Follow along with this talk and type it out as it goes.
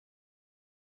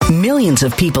Millions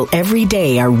of people every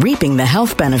day are reaping the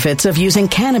health benefits of using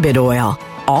cannabis oil,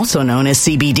 also known as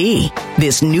CBD.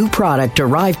 This new product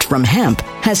derived from hemp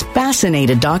has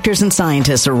fascinated doctors and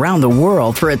scientists around the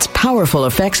world for its powerful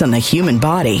effects on the human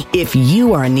body. If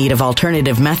you are in need of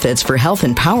alternative methods for health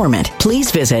empowerment, please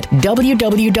visit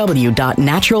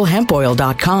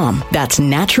www.naturalhempoil.com. That's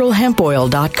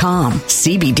naturalhempoil.com.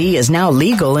 CBD is now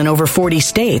legal in over 40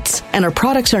 states, and our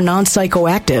products are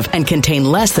non-psychoactive and contain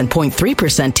less than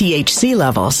 0.3% THC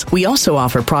levels. We also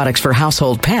offer products for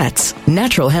household pets.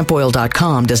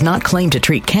 Naturalhempoil.com does not claim to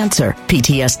treat cancer,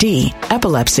 PTSD,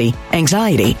 epilepsy,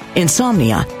 anxiety,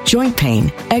 insomnia, joint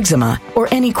pain, eczema, or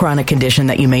any chronic condition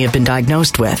that you may have been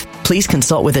diagnosed with. Please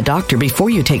consult with a doctor before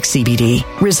you take CBD.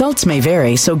 Results may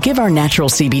vary, so give our natural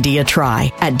CBD a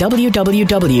try at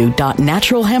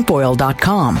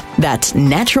www.naturalhempoil.com. That's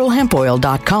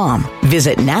naturalhempoil.com.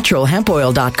 Visit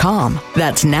naturalhempoil.com.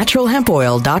 That's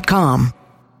naturalhempoil.com.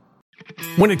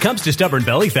 When it comes to stubborn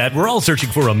belly fat, we're all searching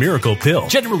for a miracle pill.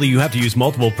 Generally, you have to use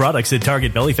multiple products that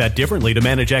target belly fat differently to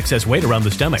manage excess weight around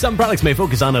the stomach. Some products may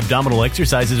focus on abdominal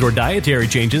exercises or dietary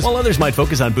changes, while others might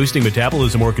focus on boosting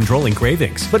metabolism or controlling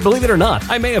cravings. But believe it or not,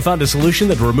 I may have found a solution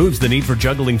that removes the need for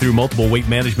juggling through multiple weight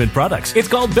management products. It's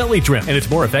called Belly Trim, and it's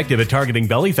more effective at targeting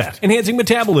belly fat, enhancing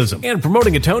metabolism, and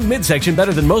promoting a toned midsection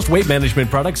better than most weight management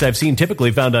products I've seen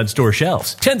typically found on store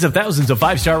shelves. Tens of thousands of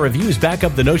 5-star reviews back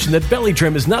up the notion that Belly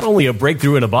Trim is not only a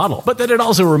breakthrough in a bottle, but that it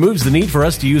also removes the need for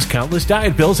us to use countless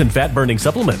diet pills and fat-burning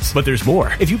supplements. But there's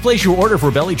more. If you place your order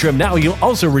for Belly Trim now, you'll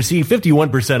also receive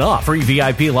 51% off, free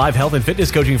VIP live health and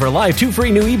fitness coaching for life, 2 free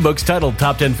new ebooks titled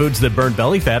Top 10 Foods That Burn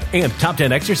Belly Fat and Top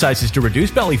 10 Exercises to Reduce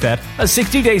Belly Fat, a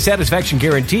 60-day satisfaction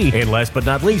guarantee, and last but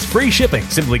not least, free shipping.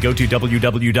 Simply go to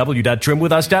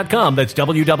www.trimwithus.com. That's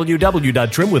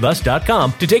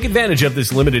www.trimwithus.com to take advantage of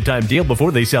this limited time deal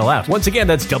before they sell out. Once again,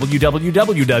 that's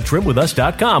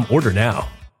www.trimwithus.com. Order now.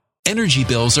 Energy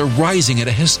bills are rising at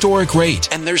a historic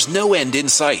rate, and there's no end in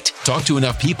sight. Talk to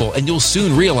enough people, and you'll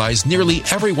soon realize nearly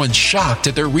everyone's shocked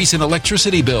at their recent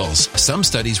electricity bills. Some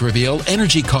studies reveal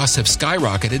energy costs have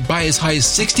skyrocketed by as high as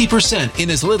 60%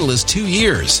 in as little as 2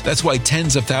 years. That's why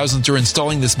tens of thousands are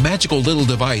installing this magical little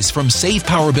device from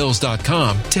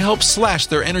SavePowerBills.com to help slash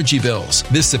their energy bills.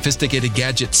 This sophisticated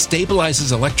gadget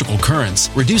stabilizes electrical currents,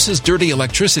 reduces dirty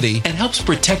electricity, and helps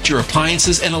protect your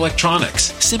appliances and electronics.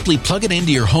 Simply plug it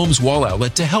into your home's wall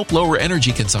outlet to help lower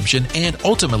energy consumption and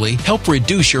ultimately help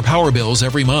reduce your power bills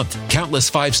every month.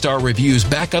 Countless 5-star reviews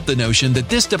back up the notion that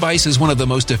this device is one of the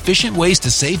most efficient ways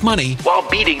to save money while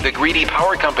beating the greedy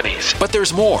power companies. But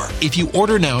there's more. If you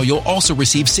order now, you'll also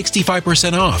receive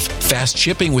 65% off, fast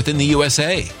shipping within the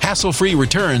USA, hassle-free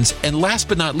returns, and last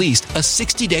but not least, a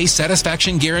 60-day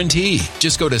satisfaction guarantee.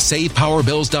 Just go to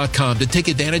SavePowerBills.com to take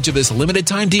advantage of this limited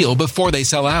time deal before they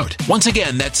sell out. Once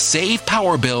again, that's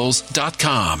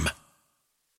SavePowerBills.com.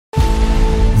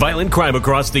 Violent crime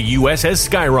across the U.S. has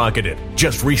skyrocketed.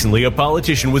 Just recently, a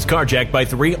politician was carjacked by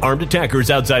 3 armed attackers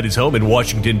outside his home in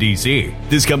Washington, D.C.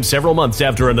 This comes several months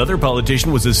after another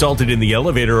politician was assaulted in the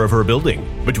elevator of her building.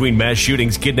 Between mass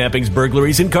shootings, kidnappings,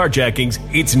 burglaries, and carjackings,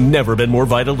 it's never been more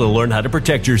vital to learn how to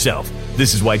protect yourself.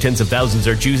 This is why tens of thousands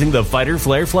are choosing the Fighter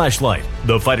Flare flashlight.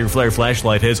 The Fighter Flare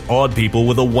flashlight has awed people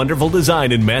with a wonderful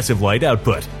design and massive light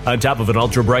output. On top of an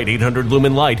ultra-bright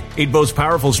 800-lumen light, it boasts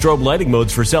powerful strobe lighting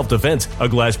modes for self-defense, a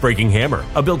glass-breaking hammer,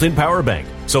 a built-in power bank,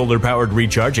 solar-powered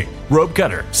recharging, rope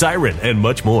cutter, siren, and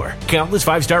much more. Countless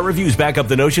 5-star reviews back up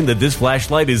the notion that this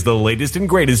flashlight is the latest and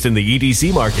greatest in the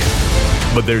EDC market.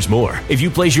 But there's more. If you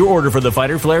place your order for the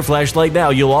Fighter Flare flashlight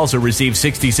now, you'll also receive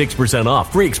 66%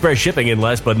 off, free express shipping, and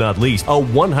last but not least, a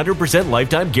 100%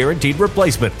 lifetime guaranteed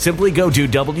replacement. Simply go to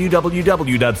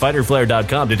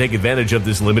www.fighterflare.com to take advantage of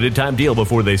this limited time deal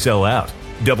before they sell out.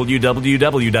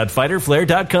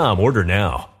 www.fighterflare.com. Order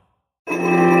now.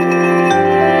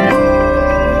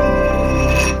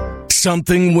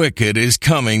 Something wicked is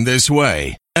coming this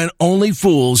way, and only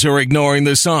fools are ignoring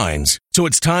the signs. So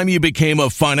it's time you became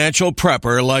a financial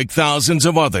prepper like thousands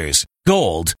of others.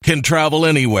 Gold can travel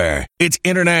anywhere. It's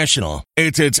international.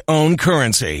 It's its own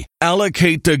currency.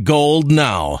 Allocate to gold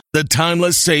now, the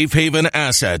timeless safe haven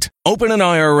asset. Open an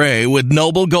IRA with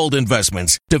Noble Gold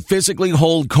Investments to physically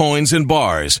hold coins and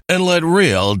bars and let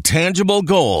real, tangible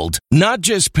gold, not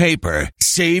just paper,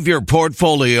 Save your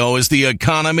portfolio as the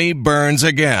economy burns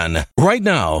again. Right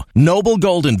now, Noble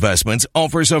Gold Investments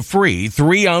offers a free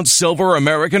 3-ounce silver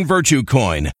American Virtue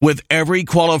coin with every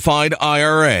qualified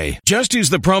IRA. Just use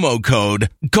the promo code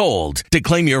GOLD to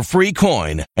claim your free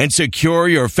coin and secure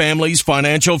your family's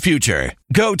financial future.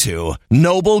 Go to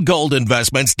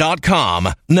noblegoldinvestments.com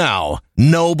now.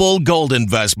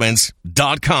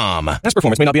 noblegoldinvestments.com. Past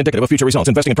performance may not be indicative of future results.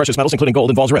 Investing in precious metals, including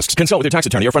gold, involves risks. Consult with your tax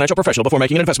attorney or financial professional before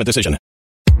making an investment decision.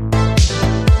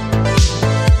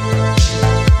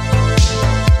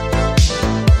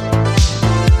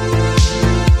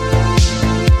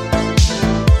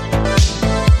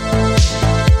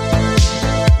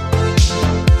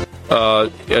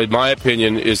 In my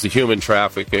opinion, is the human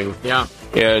trafficking. Yeah.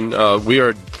 And we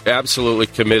are absolutely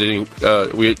committing.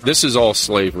 This is all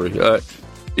slavery.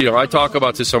 I talk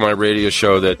about this on my radio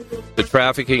show, that the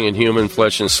trafficking in human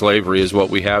flesh and slavery is what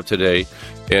we have today.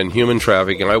 And human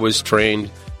trafficking, I was trained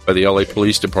by the LA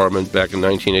Police Department back in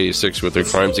 1986 with their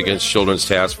Crimes Against Children's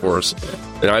Task Force.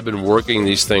 And I've been working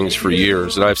these things for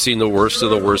years. And I've seen the worst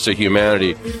of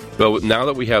humanity. But now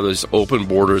that we have these open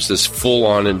borders, this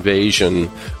full-on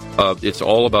invasion, it's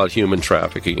all about human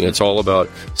trafficking. It's all about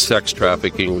sex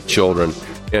trafficking with children.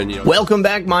 And, Welcome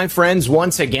back, my friends,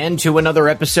 once again to another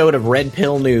episode of Red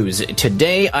Pill News.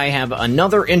 Today, I have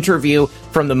another interview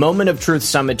from the Moment of Truth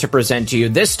Summit to present to you,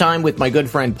 this time with my good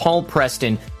friend Paul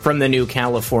Preston from the New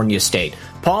California State.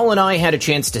 Paul and I had a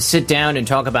chance to sit down and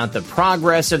talk about the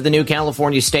progress of the New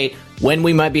California State, when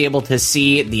we might be able to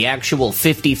see the actual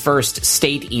 51st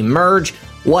state emerge,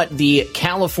 what the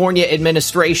California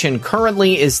administration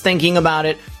currently is thinking about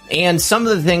it, and some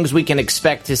of the things we can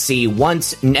expect to see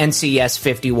once NCS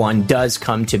 51 does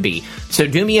come to be. So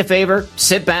do me a favor,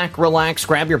 sit back, relax,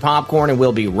 grab your popcorn, and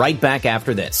we'll be right back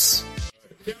after this.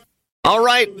 All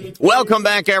right, welcome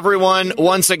back, everyone,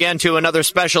 once again to another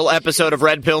special episode of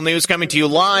Red Pill News, coming to you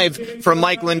live from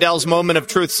Mike Lindell's Moment of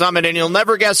Truth Summit, and you'll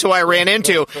never guess who I ran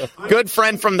into. Good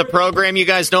friend from the program, you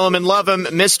guys know him and love him,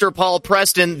 Mr. Paul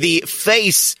Preston, the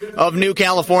face of New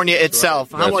California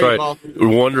itself. How are you, Paul?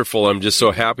 Wonderful. I'm just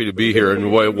so happy to be here,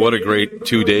 and what a great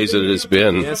 2 days it has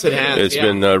been. Yes, it has. It's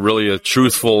been really a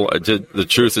truthful, the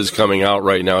truth is coming out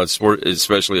right now,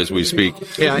 especially as we speak.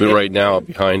 Right now,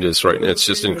 behind us, right? It's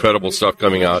just incredible stuff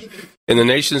coming out, and the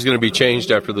nation's going to be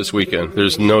changed after this weekend.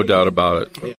 There's no doubt about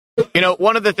it. You know,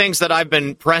 one of the things that I've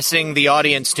been pressing the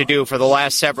audience to do for the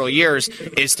last several years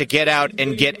is to get out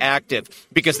and get active,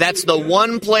 because that's the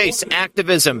one place,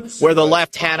 activism, where the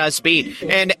left had us beat.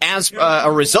 And as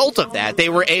a result of that, they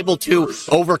were able to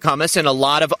overcome us in a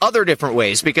lot of other different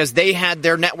ways, because they had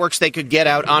their networks they could get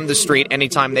out on the street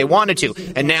anytime they wanted to.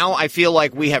 And now I feel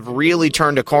like we have really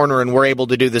turned a corner and we're able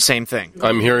to do the same thing.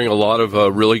 I'm hearing a lot of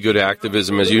really good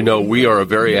activism. As you know, we are a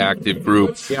very active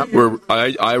group. Yep.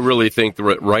 I really think that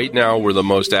right now we're the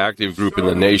most active group in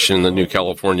the nation, the New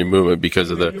California movement,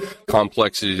 because of the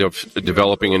complexity of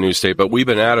developing a new state. But we've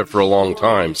been at it for a long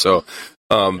time. So,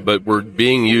 but we're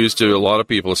being used to, a lot of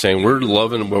people saying, we're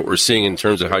loving what we're seeing in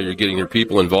terms of how you're getting your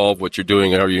people involved, what you're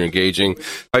doing, how you're engaging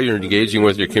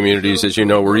with your communities. As you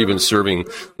know, we're even serving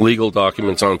legal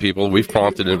documents on people. We've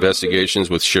prompted investigations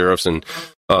with sheriffs and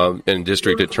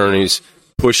district attorneys,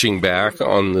 pushing back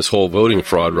on this whole voting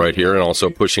fraud right here, and also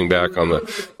pushing back on the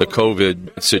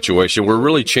COVID situation. We're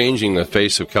really changing the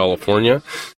face of California,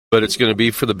 but it's going to be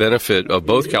for the benefit of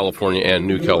both California and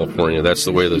New California. That's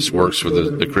the way this works for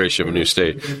the creation of a new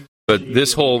state. But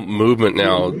this whole movement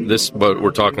now, what we're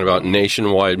talking about,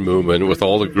 nationwide movement with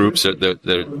all the groups that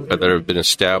have been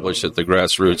established at the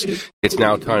grassroots, it's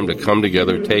now time to come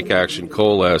together, take action,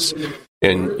 coalesce,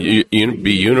 and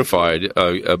be unified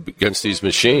against these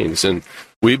machines. And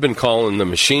we've been calling the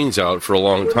machines out for a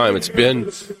long time. It's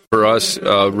been, for us,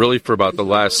 really for about the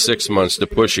last 6 months to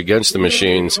push against the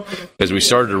machines, as we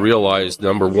started to realize,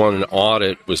 number one, an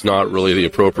audit was not really the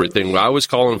appropriate thing. I was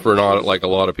calling for an audit like a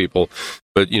lot of people,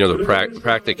 but, the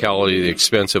practicality, the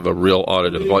expense of a real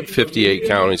audit of about 58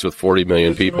 counties with 40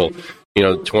 million people,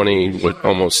 20 with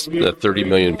almost 30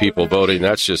 million people voting,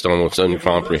 that's just almost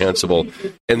incomprehensible.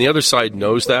 And the other side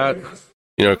knows that.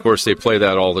 Of course, they play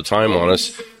that all the time on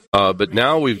us. But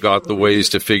now we've got the ways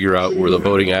to figure out where the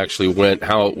voting actually went,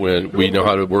 how it went. We know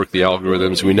how to work the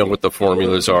algorithms. We know what the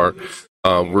formulas are.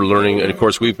 We're learning. And, of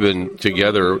course, we've been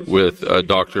together with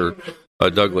Dr.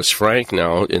 Douglas Frank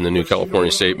now in the New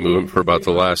California State Movement for about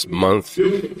the last month.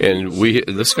 And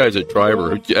this guy's a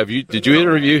driver. Did you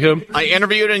interview him? I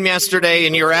interviewed him yesterday,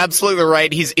 and you're absolutely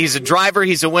right. He's a driver.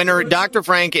 He's a winner. Dr.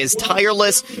 Frank is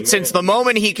tireless. Since the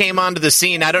moment he came onto the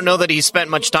scene, I don't know that he spent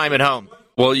much time at home.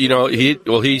 Well,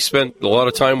 he spent a lot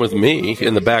of time with me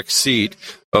in the back seat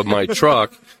of my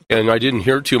truck, and I didn't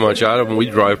hear too much out of him. We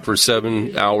drive for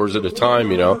 7 hours at a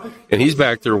time, and he's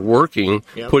back there working,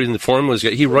 putting the formulas.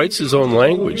 He writes his own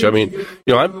language. I mean,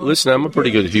 I'm a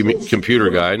pretty good computer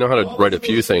guy. I know how to write a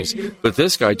few things, but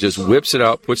this guy just whips it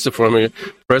out, puts the formula,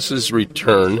 presses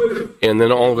return, and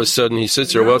then all of a sudden he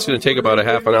sits there. Well, it's going to take about a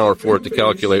half an hour for it to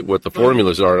calculate what the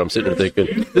formulas are. And I'm sitting there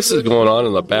thinking, this is going on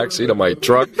in the back seat of my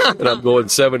truck, and I'm going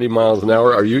 70 miles an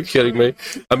hour. Are you kidding me?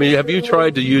 I mean, have you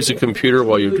tried to use a computer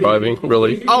while you're driving?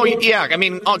 Really? Oh yeah. I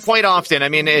mean, quite often. I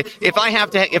mean, if I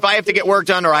have to get work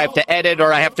done, or I have to edit,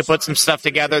 or I have to put some stuff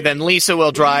together, then Lisa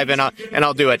will drive and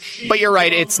I'll do it. But you're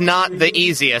right, it's not the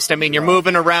easiest. I mean, you're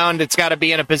moving around. It's got to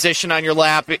be in a position on your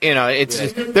lap.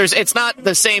 It's not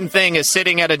the same thing as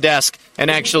sitting at a desk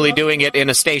and actually doing it in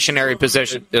a stationary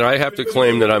position. And I have to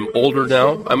claim that I'm older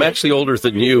now. I'm actually older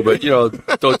than you, but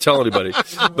don't tell anybody.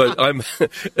 But I'm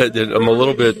a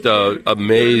little bit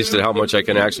amazed at how much I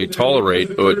can actually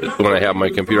tolerate when I have my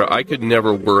computer. I could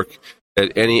never work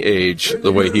at any age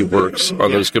the way he works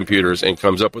on those computers and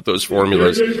comes up with those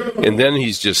formulas. And then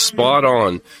he's just spot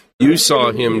on. You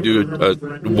saw him do a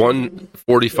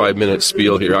 145-minute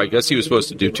spiel here. I guess he was supposed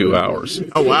to do 2 hours.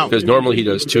 Oh, wow. Because normally he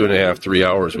does 2.5, 3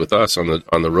 hours with us on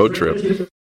the road trip.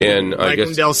 And I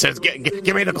guess Dell says,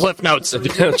 "Give me the cliff notes."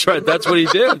 That's right. That's what he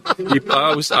did.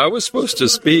 I was supposed to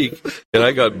speak, and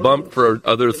I got bumped for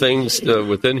other things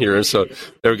within here, and so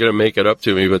they were going to make it up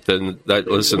to me. But then,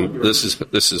 this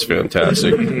is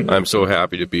fantastic. I'm so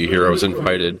happy to be here. I was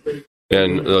invited,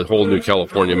 and the whole New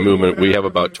California movement. We have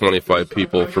about 25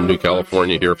 people from New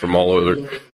California here, from all over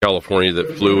California,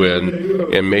 that flew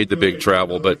in and made the big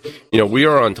travel. But we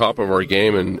are on top of our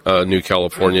game in New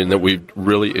California, and that we've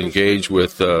really engaged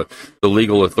with the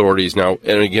legal authorities now.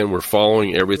 And again, we're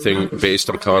following everything based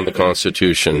upon the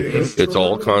Constitution. It's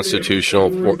all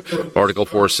constitutional. Article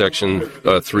 4, Section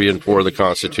 3 and 4 of the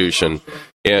Constitution.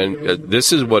 And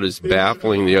this is what is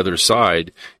baffling the other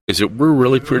side, is that we're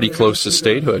really pretty close to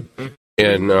statehood.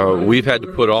 And we've had to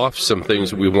put off some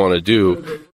things that we want to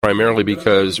do, primarily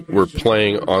because we're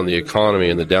playing on the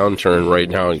economy and the downturn right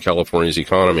now in California's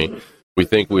economy. We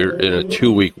think we're in a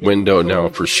 2-week window now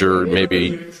for sure,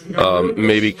 maybe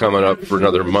coming up for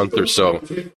another month or so,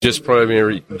 just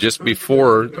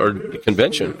before our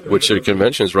convention, which the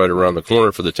convention is right around the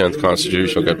corner for the 10th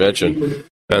Constitutional Convention.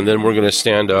 And then we're going to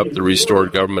stand up the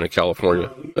restored government of California.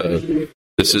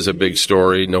 This is a big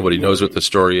story. Nobody knows what the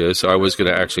story is. I was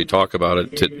going to actually talk about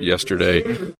it yesterday,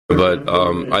 but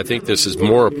I think this is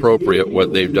more appropriate,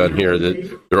 what they've done here,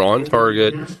 that they're on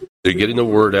target. They're getting the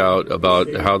word out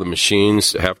about how the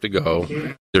machines have to go.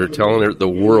 They're telling the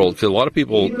world, because a lot of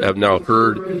people have now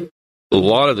heard a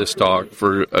lot of this talk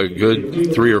for a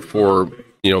good 3 or 4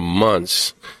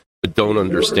 months, but don't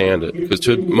understand it. Because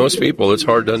to most people, it's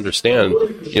hard to understand,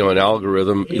 an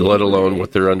algorithm, let alone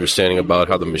what they're understanding about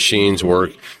how the machines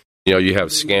work. You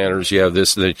have scanners, you have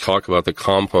this, and they talk about the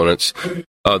components.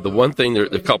 The one thing,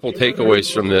 a couple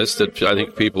takeaways from this that I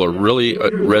think people are really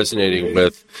resonating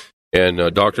with,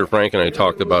 and Dr. Frank and I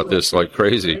talked about this like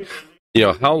crazy.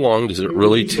 How long does it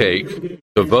really take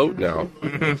to vote now?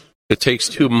 Mm-hmm. It takes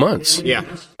 2 months. Yeah.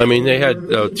 I mean, they had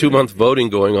 2-month voting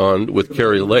going on with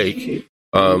Kerry Lake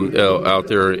out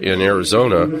there in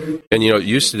Arizona. And, it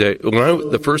used to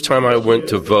the first time I went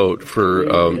to vote for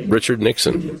Richard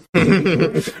Nixon,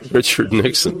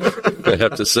 I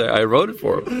have to say, I voted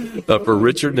for him, for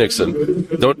Richard Nixon.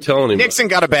 Don't tell anybody. Nixon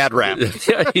got a bad rap.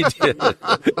 Yeah, he did.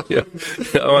 Yeah.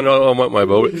 I want my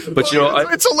vote. But,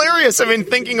 it's hilarious. I mean,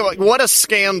 thinking of what a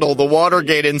scandal the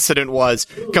Watergate incident was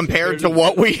compared to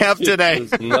what we have today.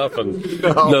 It was nothing.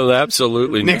 No,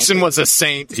 absolutely. Nixon was a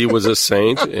saint. He was a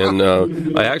saint, and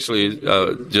I actually,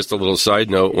 just a little side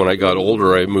note, when I got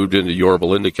older, I moved into Yorba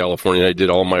Linda, California. I did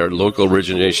all my local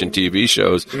origination TV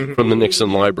shows from the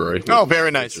Nixon Library. Oh,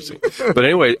 very nice. But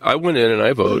anyway, I went in and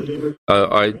I voted.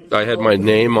 I had my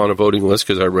name on a voting list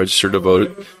because I registered to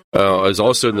vote. I was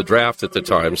also in the draft at the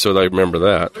time, so I remember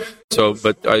that.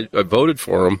 But I voted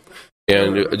for him.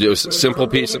 And it was a simple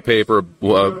piece of paper,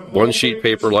 one sheet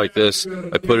paper like this.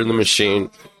 I put it in the machine,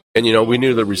 and, we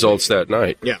knew the results that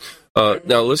night. Yeah.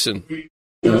 Now, listen,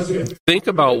 think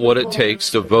about what it takes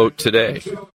to vote today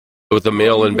with the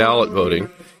mail-in ballot voting.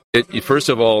 First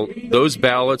of all, those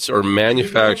ballots are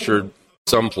manufactured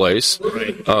someplace.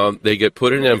 Right. They get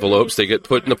put in envelopes. They get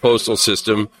put in the postal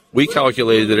system. We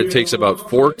calculated that it takes about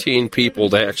 14 people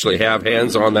to actually have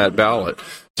hands on that ballot.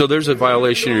 So there's a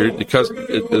violation because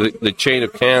the chain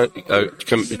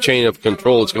of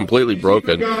control is completely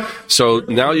broken. So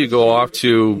now you go off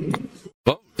to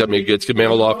vote. I mean, it gets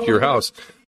mailed off to your house.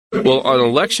 Well, on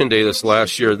Election Day this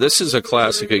last year, this is a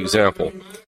classic example.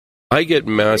 I get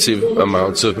massive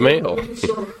amounts of mail.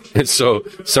 And so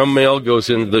some mail goes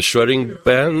into the shredding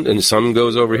bin and some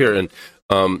goes over here. And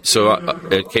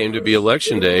it came to be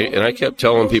election day, and I kept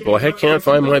telling people, I can't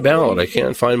find my ballot. I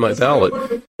can't find my ballot.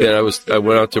 And I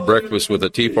went out to breakfast with the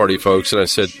Tea Party folks, and I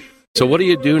said, so what do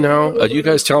you do now? You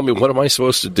guys tell me, what am I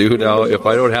supposed to do now if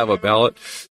I don't have a ballot?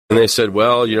 And they said,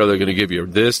 well, they're going to give you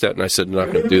this, that. And I said, I'm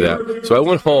not going to do that. So I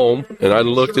went home, and I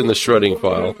looked in the shredding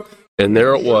file, and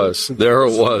there it was. There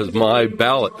it was, my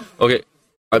ballot. Okay,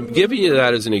 I'm giving you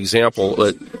that as an example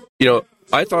that,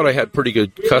 I thought I had pretty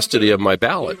good custody of my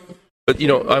ballot. But,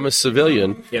 I'm a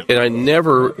civilian, and I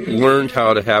never learned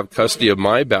how to have custody of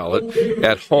my ballot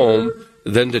at home,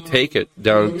 then to take it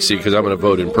down, because I'm going to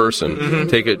vote in person,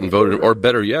 take it and vote, or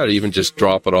better yet, even just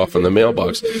drop it off in the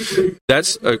mailbox.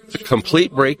 That's a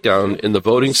complete breakdown in the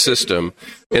voting system.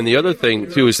 And the other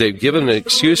thing, too, is they've given an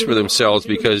excuse for themselves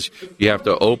because you have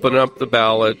to open up the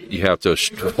ballot, you have to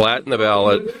flatten the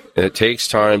ballot, and it takes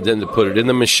time then to put it in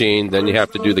the machine, then you have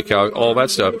to do the all that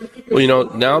stuff. Well,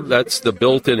 now that's the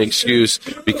built-in excuse.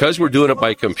 Because we're doing it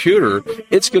by computer,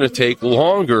 it's going to take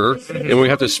longer, and we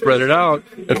have to spread it out.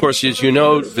 And of course, as you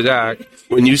know, Vidak,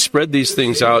 when you spread these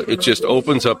things out, it just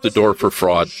opens up the door for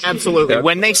fraud. Absolutely.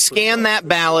 When they scan that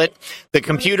ballot, the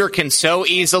computer can so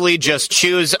easily just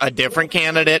choose a different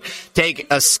candidate, take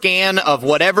a scan of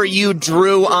whatever you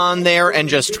drew on there, and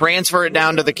just transfer it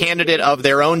down to the candidate of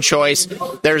their own choice.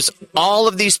 There's all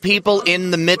of these people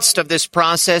in the midst of this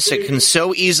process. It can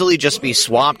so easily just be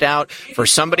swapped out for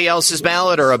somebody else's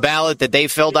ballot or a ballot that they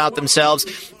filled out themselves.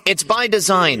 It's by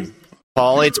design,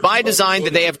 Paul. It's by design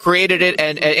that they have created it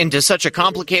into such a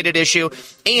complicated issue,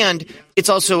 and it's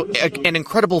also an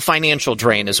incredible financial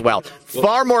drain as well.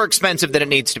 Far more expensive than it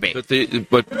needs to be.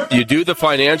 But you do the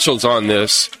financials on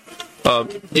this,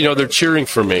 they're cheering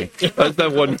for me. Isn't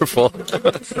that wonderful?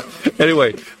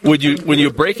 Anyway, when you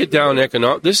break it down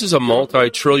this is a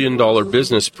multi-trillion-dollar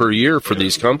business per year for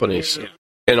these companies.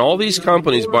 And all these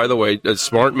companies, by the way,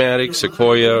 Smartmatic,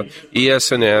 Sequoia,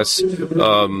 ES&S,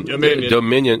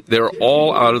 Dominion, they're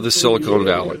all out of the Silicon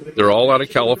Valley. They're all out of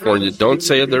California. Don't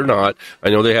say they're not. I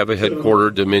know they have a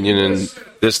headquarter, Dominion, and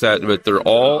this, that, but they're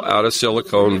all out of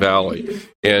Silicon Valley.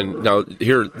 And now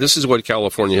here, this is what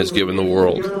California has given the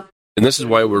world. And this is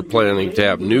why we're planning to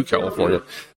have new California.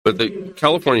 But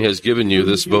California has given you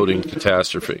this voting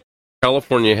catastrophe.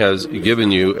 California has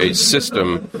given you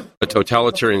a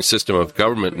totalitarian system of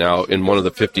government now in one of the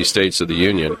 50 states of the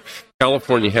Union.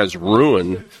 California has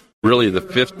ruined really the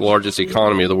fifth largest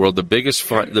economy of the world, the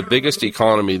biggest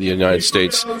economy of the United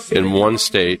States in one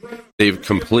state. They've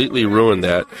completely ruined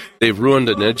that. They've ruined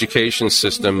an education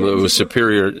system that was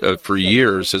superior for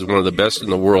years, as one of the best in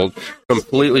the world,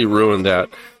 completely ruined that.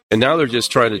 And now they're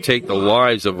just trying to take the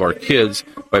lives of our kids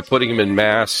by putting them in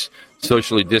masks,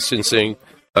 socially distancing,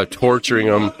 torturing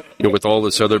them, with all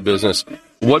this other business.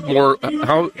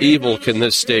 How evil can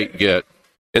this state get?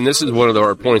 And this is one of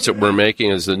our points that we're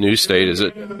making as the new state, is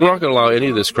that we're not going to allow any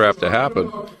of this crap to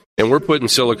happen. And we're putting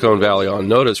Silicon Valley on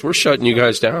notice. We're shutting you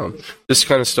guys down. This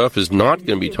kind of stuff is not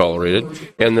going to be tolerated.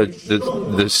 And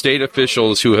the state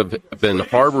officials who have been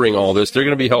harboring all this, they're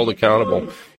going to be held accountable.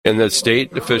 And the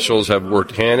state officials have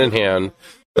worked hand in hand.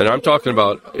 And I'm talking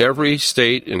about every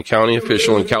state and county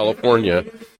official in California.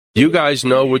 You guys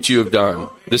know what you have done.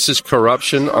 This is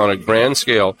corruption on a grand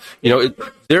scale.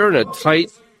 They're in a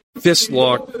tight fist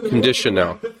lock condition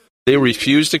now. They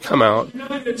refuse to come out.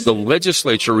 The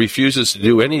legislature refuses to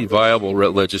do any viable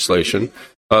legislation.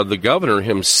 The governor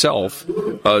himself,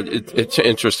 it's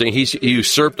interesting, he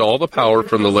usurped all the power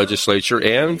from the legislature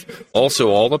and also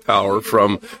all the power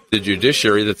from the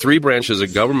judiciary. The three branches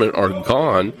of government are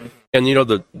gone. And,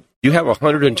 you have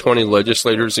 120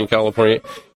 legislators in California,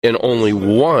 and only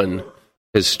one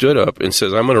has stood up and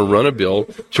says, I'm going to run a bill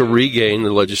to regain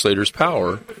the legislator's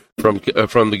power from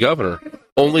the governor.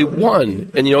 Only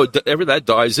one. And, that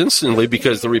dies instantly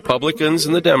because the Republicans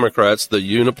and the Democrats, the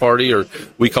uniparty, or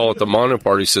we call it the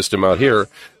monoparty system out here,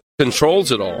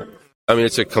 controls it all. I mean,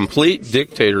 it's a complete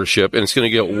dictatorship, and it's going to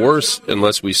get worse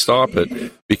unless we stop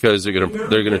it, because they're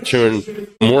going to turn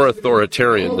more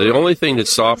authoritarian. The only thing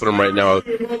that's stopping them right now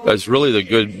is really the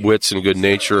good wits and good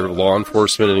nature of law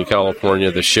enforcement in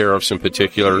California, the sheriffs in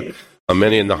particular,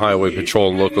 many in the highway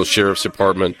patrol and local sheriff's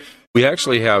department. We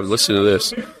actually have, listen to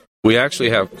this, we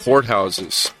actually have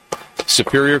courthouses,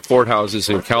 superior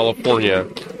courthouses in California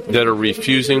that are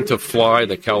refusing to fly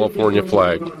the California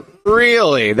flag.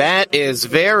 Really? That is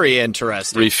very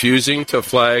interesting. Refusing to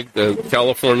flag the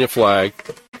California flag.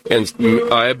 And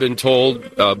I have been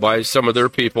told by some of their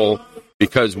people,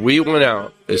 because we went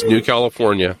out as New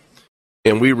California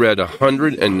And we read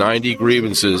 190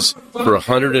 grievances for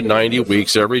 190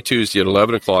 weeks every Tuesday at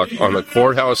 11 o'clock on the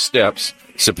courthouse steps,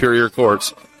 Superior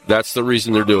Courts. That's the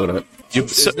reason they're doing it.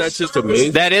 Isn't that just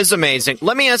amazing? That is amazing.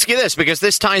 Let me ask you this, because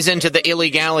this ties into the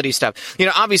illegality stuff.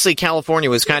 Obviously California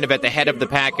was kind of at the head of the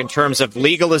pack in terms of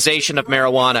legalization of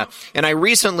marijuana. And I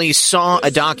recently saw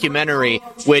a documentary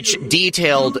which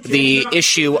detailed the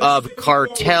issue of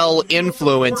cartel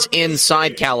influence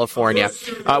inside California,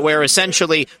 where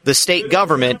essentially the state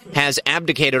government has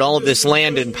abdicated all of this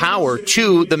land and power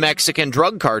to the Mexican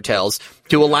drug cartels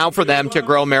to allow for them to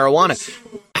grow marijuana.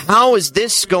 How is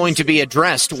this going to be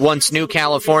addressed once New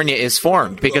California is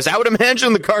formed? Because I would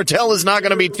imagine the cartel is not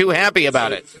going to be too happy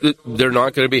about it. They're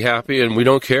not going to be happy, and we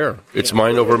don't care. It's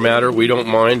mind over matter. We don't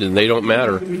mind, and they don't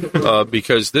matter.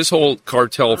 Because this whole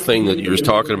cartel thing that you're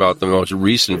talking about, the most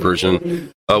recent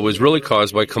version, was really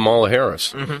caused by Kamala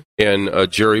Harris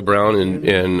and Jerry Brown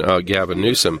and Gavin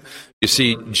Newsom. You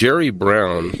see, Jerry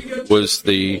Brown was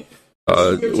the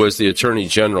Attorney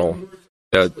General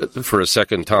for a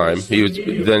second time.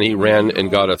 Then he ran and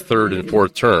got a third and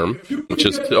fourth term, which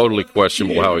is totally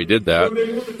questionable how he did that.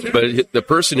 But the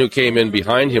person who came in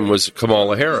behind him was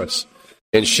Kamala Harris.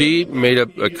 And she made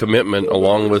a commitment,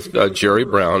 along with Jerry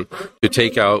Brown, to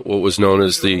take out what was known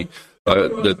as the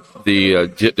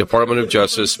Department of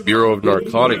Justice Bureau of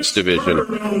Narcotics Division,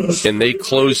 and they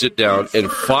closed it down and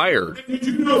fired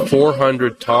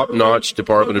 400 top-notch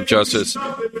Department of Justice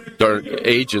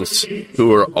agents who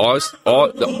were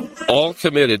all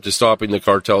committed to stopping the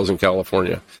cartels in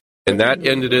California. And that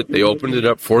ended it. They opened it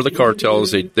up for the cartels.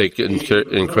 They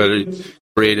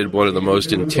created one of the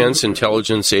most intense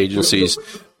intelligence agencies.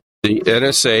 The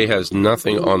NSA has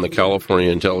nothing on the California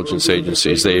intelligence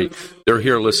agencies. They're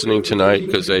here listening tonight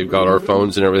because they've got our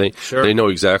phones and everything. Sure. They know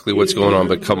exactly what's going on.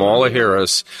 But Kamala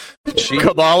Harris...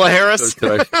 Kamala Harris?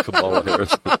 Kamala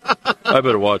Harris. I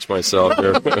better watch myself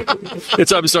here.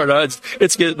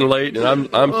 It's getting late, and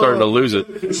I'm starting to lose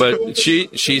it. But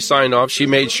she signed off. She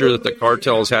made sure that the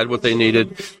cartels had what they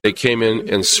needed. They came in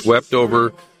and swept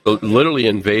over, literally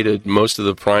invaded most of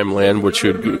the prime land, which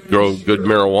would grow good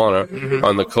marijuana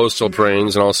on the coastal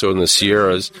plains and also in the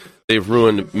Sierras. They've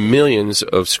ruined millions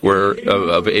of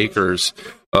of acres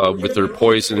with their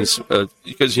poisons,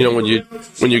 because when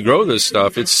you grow this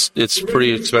stuff, it's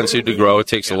pretty expensive to grow. It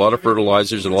takes a lot of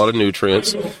fertilizers and a lot of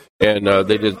nutrients, and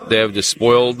they have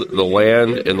despoiled the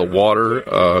land and the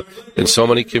water in so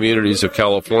many communities of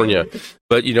California.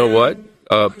 But you know what?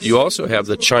 You also have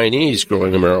the Chinese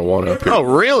growing the marijuana up here. Oh,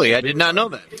 really? I did not know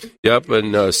that. Yep,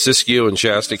 in Siskiyou and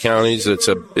Shasta counties,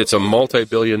 it's a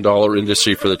multi-billion-dollar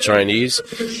industry for the Chinese.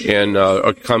 And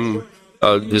come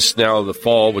this now the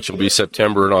fall, which will be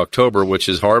September and October, which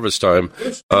is harvest time,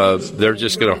 they're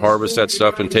just going to harvest that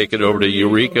stuff and take it over to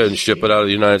Eureka and ship it out of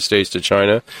the United States to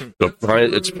China.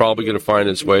 It's probably going to find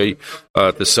its way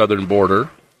at the southern border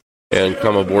and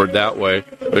come aboard that way.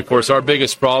 But, of course, our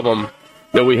biggest problem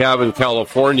that we have in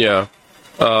California,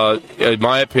 in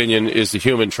my opinion, is the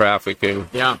human trafficking.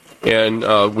 Yeah.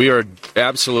 And we are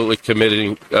absolutely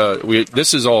committing.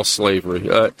 This is all slavery.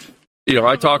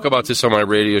 I talk about this on my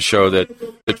radio show, that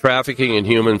the trafficking in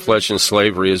human flesh and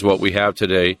slavery is what we have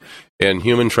today. And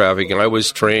human trafficking, I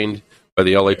was trained by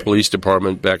the LA Police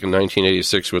Department back in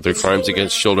 1986 with their Crimes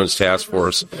Against Children's Task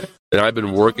Force. And I've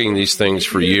been working these things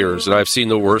for years, and I've seen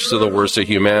the worst of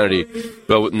humanity.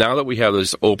 But now that we have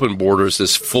these open borders,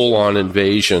 this full-on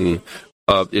invasion,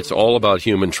 it's all about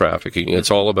human trafficking.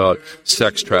 It's all about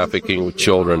sex trafficking with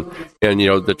children. And,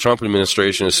 the Trump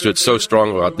administration has stood so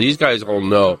strong about it. These guys all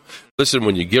know. Listen,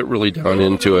 when you get really down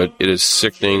into it, it is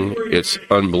sickening. It's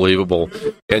unbelievable.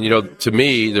 And, to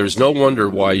me, there's no wonder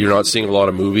why you're not seeing a lot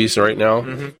of movies right now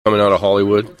coming out of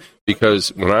Hollywood.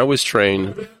 Because when I was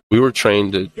trained, we were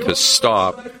trained to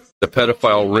stop the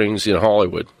pedophile rings in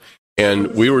Hollywood.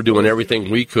 And we were doing everything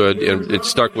we could, and it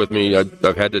stuck with me.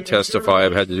 I've had to testify.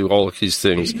 I've had to do all of these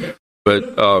things.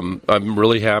 But I'm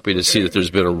really happy to see that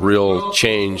there's been a real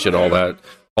change in all that.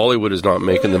 Hollywood is not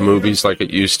making the movies like it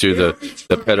used to. The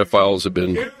pedophiles have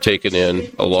been taken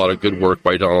in. A lot of good work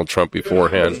by Donald Trump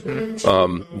beforehand.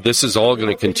 This is all going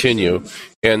to continue,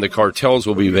 and the cartels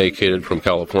will be vacated from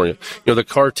California. The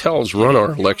cartels run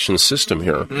our election system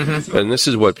here, and this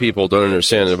is what people don't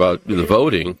understand about the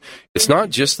voting. It's not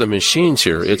just the machines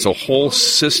here. It's a whole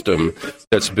system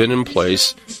that's been in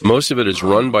place. Most of it is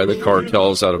run by the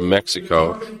cartels out of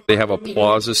Mexico. They have a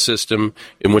plaza system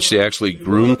in which they actually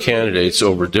groom candidates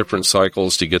over different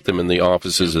cycles to get them in the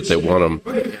offices that they want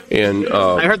them. And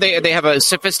I heard they have a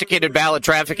sophisticated ballot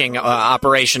trafficking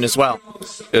operation as well.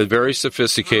 Very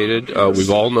sophisticated. We've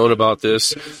all known about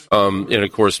this. And,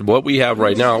 of course, what we have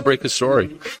right now, I'll break a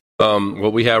story.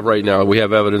 What we have right now, we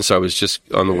have evidence. I was just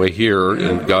on the way here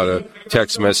and got a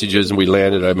text messages, and we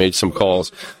landed. I made some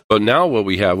calls. But now what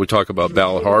we have, we talk about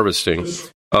ballot harvesting.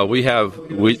 We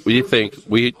think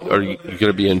we are going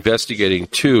to be investigating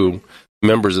 2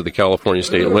 members of the California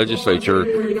State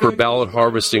Legislature for ballot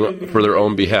harvesting for their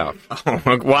own behalf.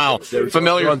 Oh, wow.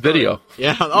 Familiar. On video.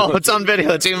 Yeah. Oh, it's on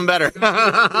video. It's even better.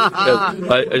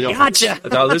 Gotcha.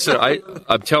 Now, listen,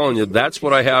 I'm telling you, that's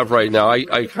what I have right now.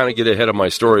 I kind of get ahead of my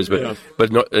stories, but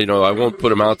no, I won't put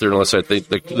them out there unless I think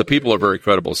the people are very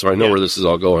credible, so I know where this is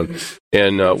all going.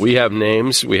 And we have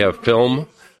names. We have film.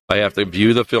 I have to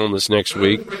view the film this next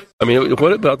week. I mean,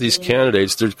 what about these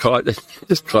candidates? They just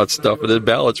caught stuff in the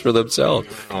ballots for themselves.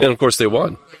 And, of course, they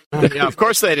won. Yeah, of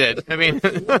course they did. I mean...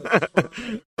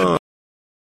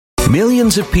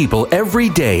 Millions of people every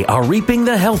day are reaping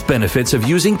the health benefits of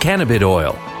using cannabis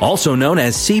oil, also known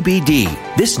as CBD.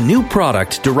 This new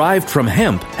product derived from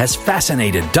hemp has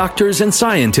fascinated doctors and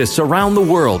scientists around the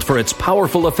world for its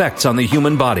powerful effects on the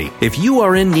human body. If you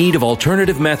are in need of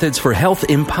alternative methods for health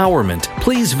empowerment,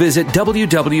 please visit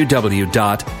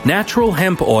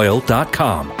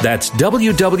www.naturalhempoil.com. That's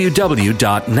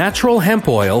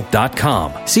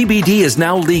www.naturalhempoil.com. CBD is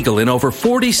now legal in over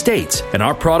 40 states, and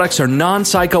our products are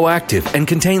non-psychoactive and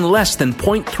contain less than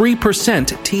 0.3%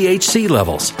 THC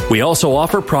levels. We also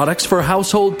offer products for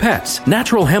household pets.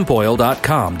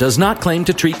 NaturalHempOil.com does not claim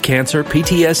to treat cancer,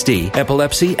 PTSD,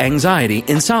 epilepsy, anxiety,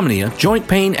 insomnia, joint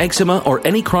pain, eczema, or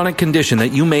any chronic condition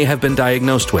that you may have been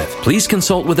diagnosed with. Please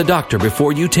consult with a doctor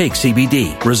before you take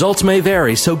CBD. Results may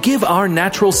vary, so give our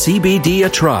natural CBD a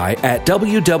try at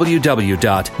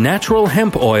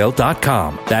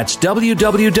www.naturalhempoil.com. That's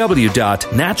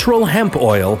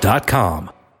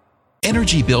www.naturalhempoil.com.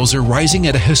 Energy bills are rising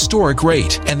at a historic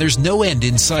rate, and there's no end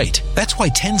in sight. That's why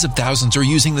tens of thousands are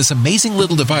using this amazing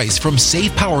little device from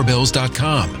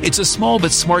SavePowerBills.com. It's a small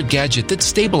but smart gadget that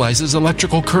stabilizes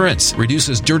electrical currents,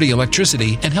 reduces dirty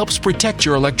electricity, and helps protect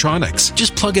your electronics.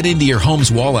 Just plug it into your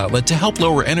home's wall outlet to help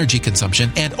lower energy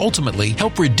consumption and ultimately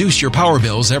help reduce your power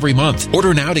bills every month.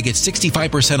 Order now to get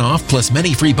 65% off plus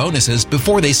many free bonuses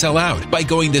before they sell out by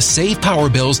going to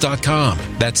SavePowerBills.com.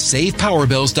 That's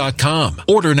SavePowerBills.com.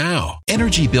 Order now.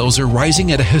 Energy bills are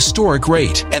rising at a historic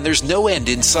rate, and there's no end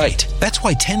in sight. That's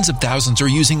why tens of thousands are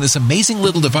using this amazing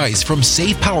little device from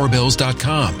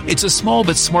SavePowerBills.com. It's a small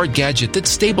but smart gadget that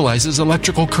stabilizes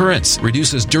electrical currents,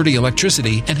 reduces dirty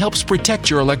electricity, and helps protect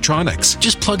your electronics.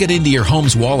 Just plug it into your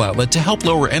home's wall outlet to help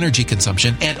lower energy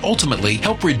consumption and ultimately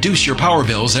help reduce your power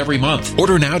bills every month.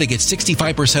 Order now to get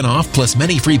 65% off plus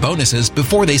many free bonuses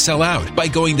before they sell out by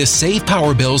going to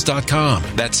SavePowerBills.com.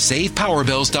 That's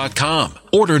SavePowerBills.com.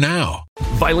 Order now.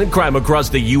 Violent crime across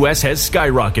the U.S. has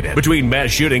skyrocketed. Between mass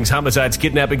shootings, homicides,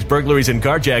 kidnappings, burglaries, and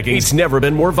carjacking, it's never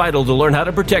been more vital to learn how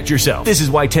to protect yourself. This is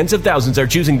why tens of thousands are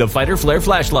choosing the Fighter Flare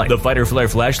flashlight. The Fighter Flare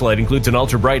flashlight includes an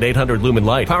ultra-bright 800 lumen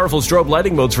light, powerful strobe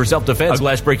lighting modes for self-defense, a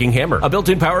glass-breaking hammer, a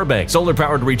built-in power bank,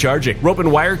 solar-powered recharging, rope and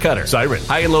wire cutter, siren,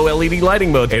 high and low LED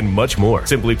lighting mode, and much more.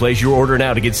 Simply place your order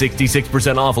now to get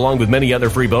 66% off along with many other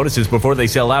free bonuses before they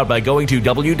sell out by going to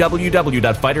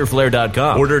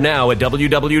www.fighterflare.com. Order now at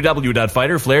www.fighterflare.com.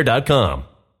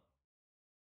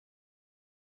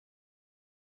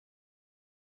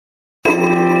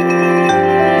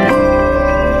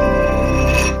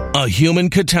 A human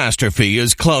catastrophe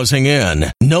is closing in.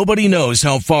 Nobody knows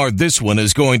how far this one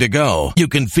is going to go. You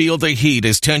can feel the heat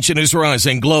as tension is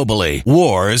rising globally.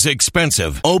 War is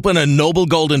expensive. Open a Noble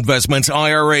Gold Investments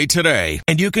IRA today,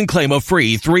 and you can claim a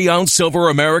free 3-ounce silver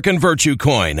American Virtue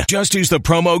coin. Just use the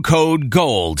promo code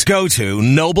GOLD. Go to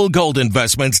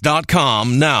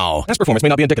noblegoldinvestments.com now. Past performance may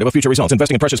not be indicative of future results.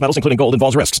 Investing in precious metals, including gold,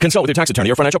 involves risks. Consult with your tax attorney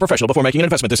or financial professional before making an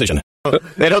investment decision.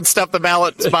 They don't stuff the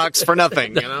ballot box for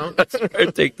nothing, you know? That's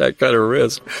right. Take that kind of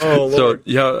risk. Oh, Lord.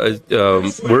 So,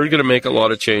 we're going to make a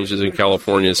lot of changes in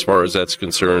California as far as that's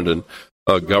concerned. And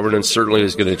governance certainly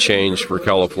is going to change for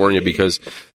California because,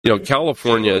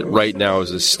 California right now is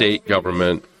a state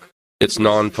government. It's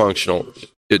non-functional.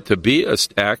 To be an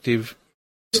active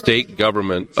state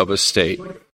government of a state,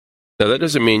 now that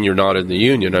doesn't mean you're not in the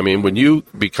union. I mean, when you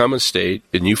become a state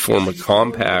and you form a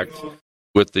compact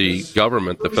with the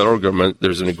government, the federal government,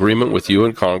 there's an agreement with you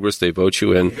and Congress. They vote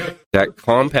you in. That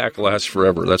compact lasts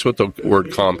forever. That's what the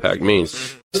word compact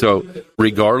means. So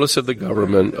regardless of the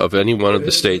government of any one of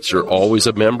the states, you're always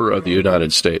a member of the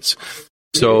United States.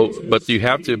 So, but you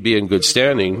have to be in good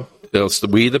standing. Else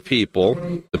we, the people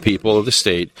of the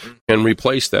state, can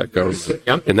replace that government.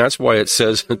 Yep. And that's why it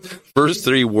says the first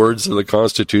 3 words of the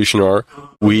Constitution are,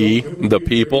 we, the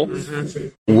people,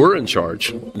 we're in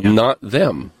charge, not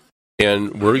them.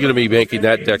 And we're going to be making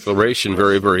that declaration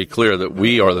very, very clear that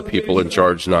we are the people in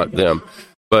charge, not them.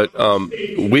 But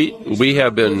we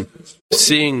have been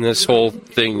seeing this whole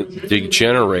thing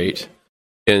degenerate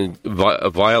and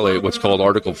violate what's called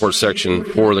Article 4, Section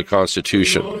 4 of the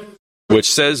Constitution,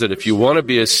 which says that if you want to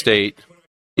be a state,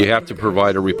 you have to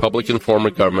provide a Republican form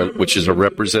of government, which is a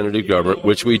representative government,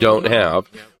 which we don't have.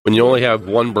 When you only have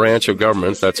one branch of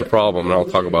government, that's a problem, and I'll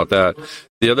talk about that.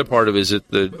 The other part of it is that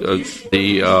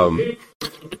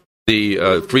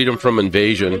the freedom from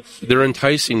invasion, they're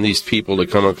enticing these people to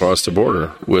come across the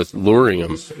border with luring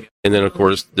them, and then, of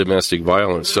course, domestic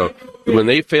violence. So when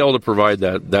they fail to provide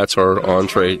that, that's our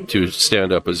entree to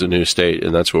stand up as a new state,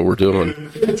 and that's what we're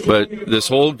doing. But this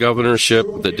whole governorship,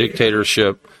 the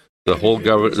dictatorship, the whole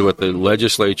government with the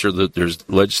legislature,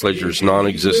 legislature is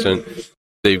non-existent.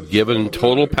 They've given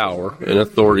total power and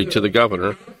authority to the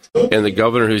governor, and the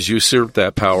governor has usurped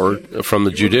that power from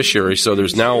the judiciary. So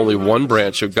there's now only one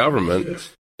branch of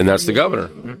government, and that's the governor.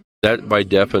 That, by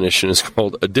definition, is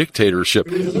called a dictatorship.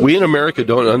 We in America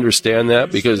don't understand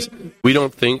that because we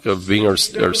don't think of being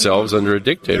ourselves under a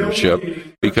dictatorship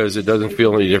because it doesn't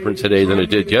feel any different today than it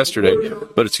did yesterday.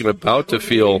 But it's about to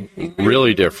feel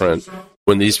really different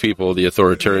when these people, the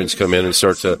authoritarians, come in and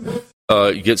start to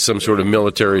get some sort of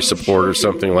military support or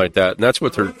something like that. And that's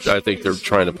what I think they're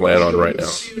trying to plan on right now.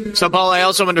 So, Paul, I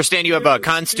also understand you have a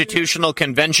constitutional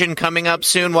convention coming up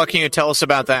soon. What can you tell us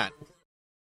about that?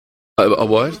 A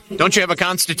what? Don't you have a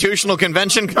constitutional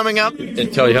convention coming up?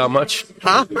 And tell you how much?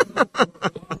 Huh?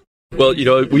 Well,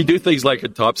 we do things like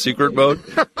in top secret mode.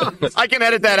 I can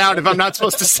edit that out if I'm not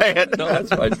supposed to say it. No, that's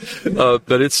fine.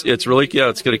 But it's really,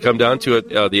 it's going to come down to it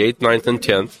the 8th, 9th, and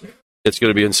 10th. It's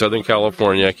going to be in Southern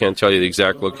California. I can't tell you the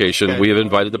exact location. Okay. We have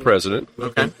invited the president.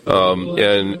 Okay.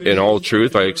 And in all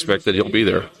truth, I expect that he'll be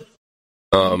there.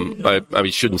 I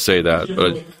shouldn't say that,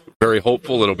 but very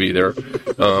hopeful it'll be there.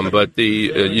 But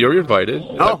you're invited.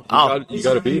 Oh, you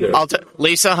got to be there.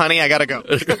 Lisa, honey, I got to go.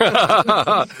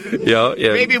 Yeah.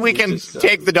 Maybe we can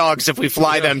take the dogs if we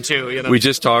fly them too. We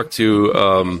just talked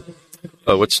to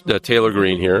Taylor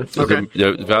Green here. Okay.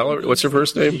 Valerie, what's her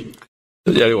first name?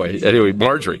 Anyway,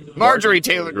 Marjorie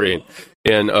Taylor Green.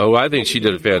 And I think she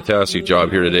did a fantastic job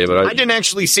here today. But I didn't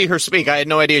actually see her speak. I had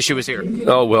no idea she was here.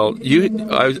 Oh, well,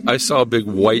 I saw a big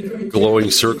white glowing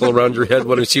circle around your head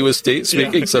when she was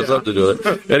speaking, so something to do with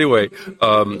it. Anyway,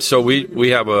 so we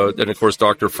have and of course,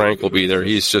 Dr. Frank will be there.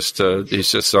 He's just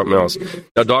something else.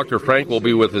 Now, Dr. Frank will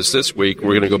be with us this week. We're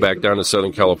going to go back down to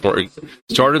Southern California,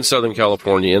 start in Southern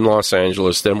California, in Los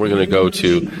Angeles. Then we're going to go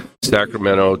to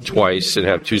Sacramento twice and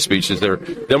have 2 speeches there.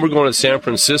 Then we're going to San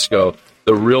Francisco,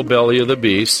 the real belly of the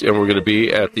beast, and we're going to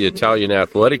be at the Italian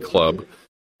Athletic Club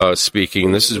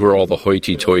speaking. This is where all the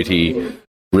hoity-toity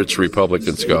rich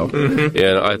Republicans go. Mm-hmm.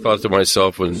 And I thought to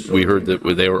myself when we heard that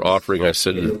they were offering, I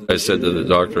said to the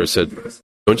doctor,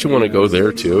 don't you want to go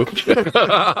there too?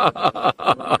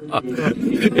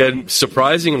 And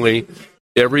surprisingly,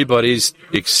 everybody's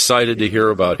excited to hear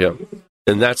about him.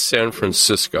 And that's San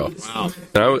Francisco.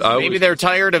 Wow. Maybe they're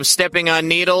tired of stepping on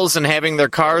needles and having their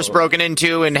cars broken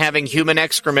into and having human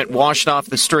excrement washed off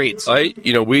the streets.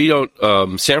 We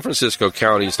don't. San Francisco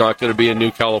County is not going to be in New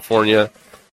California.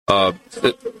 I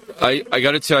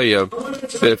got to tell you,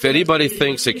 if anybody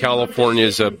thinks that California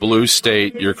is a blue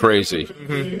state, you're crazy.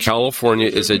 Mm-hmm. California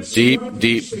is a deep,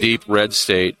 deep, deep red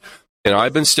state. And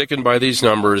I've been sticking by these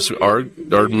numbers, our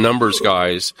numbers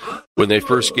guys, when they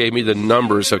first gave me the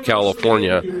numbers of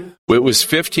California. It was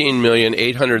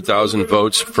 15,800,000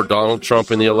 votes for Donald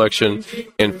Trump in the election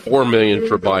and 4 million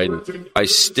for Biden. I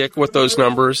stick with those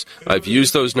numbers. I've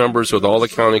used those numbers with all the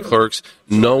county clerks.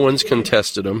 No one's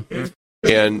contested them.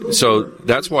 And so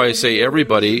that's why I say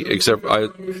everybody's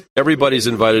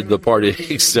invited to the party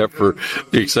except for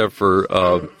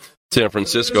San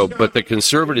Francisco, but the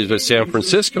conservatives of San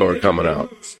Francisco are coming out.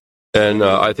 And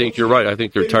I think you're right. I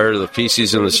think they're tired of the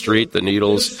feces in the street, the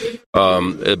needles.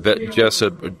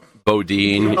 Jessup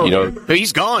Bodine,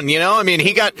 he's gone.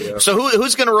 He got. Yeah. So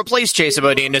who's going to replace Chesa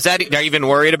Bodine? Are you even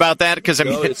worried about that? Because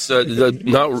it's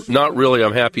not really.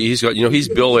 I'm happy he's got. He's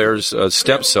Bill Ayer's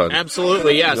stepson.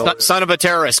 Absolutely, yes, son of a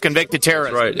terrorist, convicted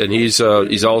terrorist. Right, and he's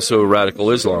also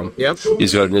radical Islam. Yep,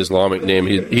 he's got an Islamic name.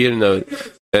 He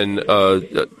and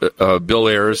Bill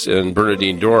Ayers and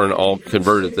Bernardine Dohrn all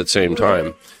converted at the same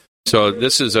time. So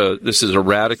this is a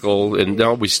radical, and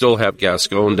now we still have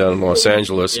Gascon down in Los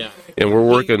Angeles, and we're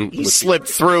working. He slipped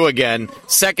through again.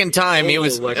 Second time he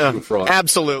was election fraud.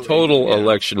 Absolutely Total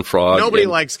election fraud. Nobody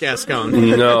likes Gascon.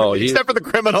 No, except for the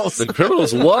criminals. The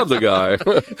criminals love the guy.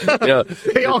 Yeah,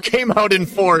 they all came out in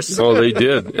force. Oh, they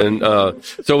did. And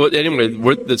so anyway,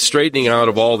 the straightening out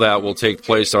of all that will take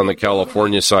place on the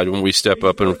California side when we step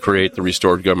up and create the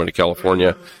restored government of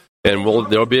California, and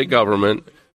there'll be a government.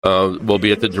 will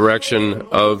be at the direction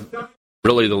of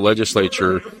really the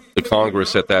legislature, the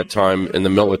Congress at that time, and the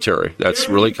military. That's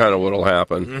really kind of what will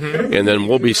happen. Mm-hmm. And then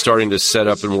we'll be starting to set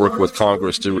up and work with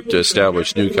Congress to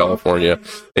establish New California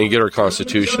and get our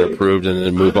Constitution approved and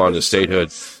then move on to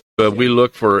statehood. But we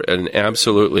look for an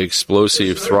absolutely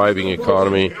explosive, thriving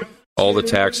economy. All the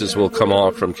taxes will come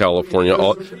off from California.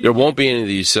 There won't be any of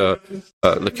these,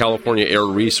 the California Air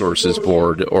Resources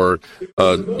Board or,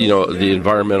 the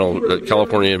environmental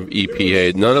California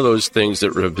EPA. None of those things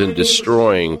that have been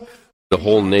destroying the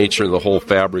whole nature, the whole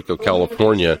fabric of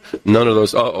California. None of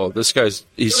those. This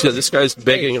guy's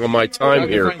begging on my time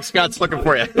here. Scott's looking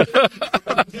for you.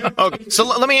 Okay, so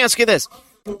let me ask you this.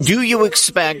 Do you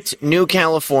expect New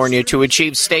California to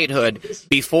achieve statehood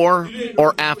before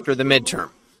or after the midterm?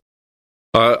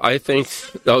 I think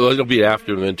it'll be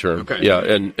after the midterm. Okay. Yeah,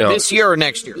 and this year or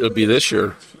next year? It'll be this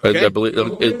year. Okay. I believe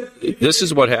this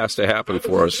is what has to happen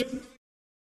for us.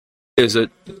 Is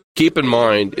that keep in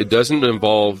mind it doesn't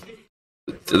involve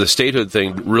the statehood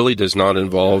thing. Really does not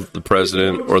involve the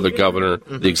president or the governor,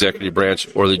 the executive branch,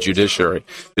 or the judiciary.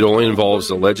 It only involves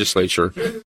the legislature.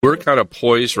 We're kind of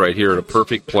poised right here in a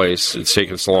perfect place. It's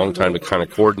taken us a long time to kind of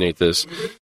coordinate this.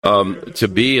 To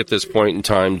be at this point in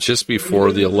time just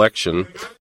before the election.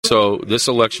 So this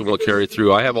election will carry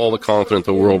through. I have all the confidence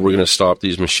in the world we're going to stop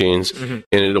these machines, and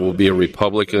it will be a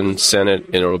Republican Senate,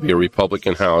 and it will be a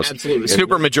Republican House. Absolutely.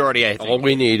 Super majority, I think. All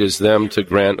we need is them to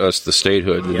grant us the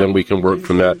statehood, and then we can work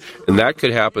from that. And that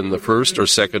could happen the first or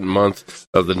second month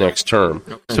of the next term.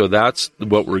 So that's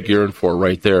what we're gearing for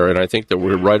right there, and I think that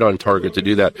we're right on target to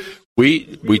do that.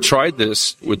 We tried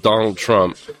this with Donald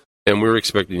Trump, and we were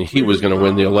expecting he was going to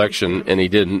win the election, and he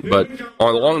didn't. But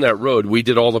along that road, we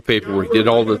did all the paperwork, did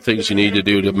all the things you need to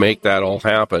do to make that all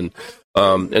happen.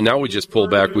 And now we just pull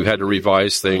back. We've had to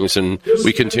revise things, and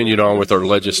we continued on with our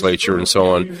legislature and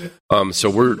so on. So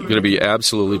we're going to be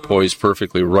absolutely poised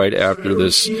perfectly right after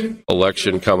this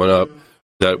election coming up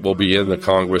that will be in the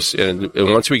Congress. And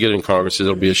once we get in Congress,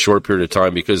 it'll be a short period of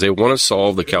time because they want to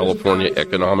solve the California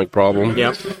economic problem.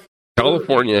 Yep.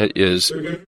 California is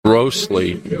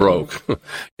grossly broke,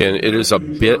 and it is a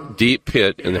deep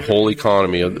pit in the whole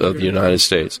economy of the United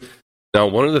States. Now,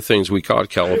 one of the things we caught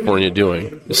California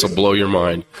doing, this will blow your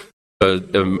mind,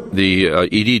 the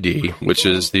EDD, which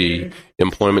is the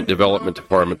Employment Development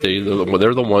Department,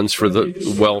 they're the ones for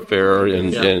the welfare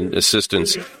and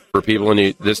assistance for people in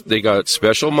need. They got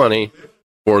special money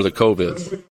for the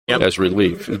COVID. Yep. As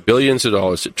relief, billions of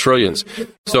dollars, trillions.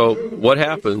 So what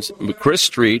happens? Chris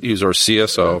Street, who's our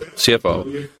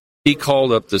CFO, he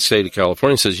called up the state of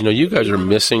California and says, you guys are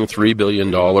missing $3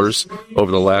 billion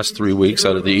over the last 3 weeks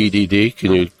out of the EDD.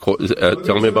 Can you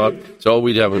tell me about it? So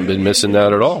we haven't been missing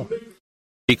that at all.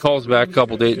 He calls back a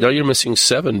couple days. Now you're missing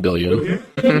 $7 billion.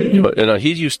 And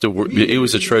he used to work. He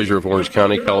was the treasurer of Orange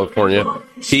County, California.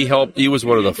 He was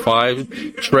one of the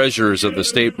 5 treasurers of the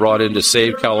state brought in to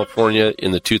save California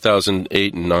in the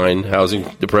 2008 and 9 housing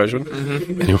depression.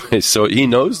 Mm-hmm. Anyway, so he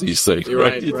knows these things.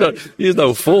 Right? He's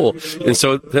no fool. And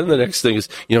so then the next thing is,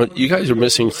 you guys are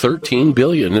missing $13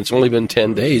 billion. It's only been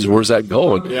 10 days. Where's that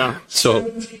going? Yeah.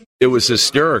 So it was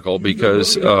hysterical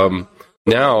because.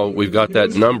 Now we've got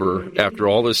that number after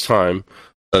all this time.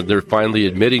 They're finally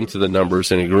admitting to the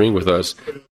numbers and agreeing with us.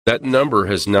 That number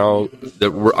has now,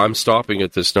 I'm stopping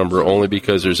at this number only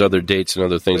because there's other dates and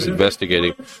other things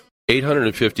investigating.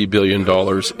 $850 billion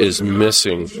is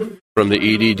missing from the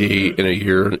EDD in a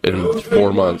year and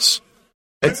 4 months.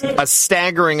 It's a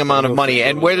staggering amount of money.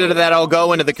 And where did that all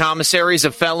go? Into the commissaries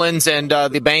of felons and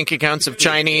the bank accounts of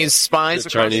Chinese spies?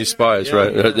 Chinese spies,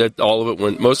 right. All of it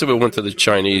went. Most of it went to the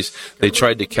Chinese. They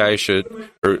tried to cash it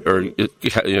or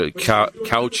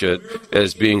couch it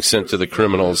as being sent to the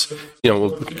criminals.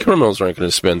 Criminals aren't going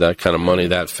to spend that kind of money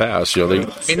that fast.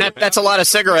 That's a lot of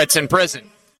cigarettes in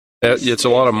prison. It's a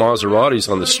lot of Maseratis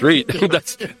on the street.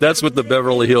 That's what the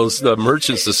Beverly Hills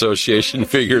Merchants Association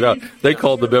figured out. They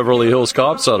called the Beverly Hills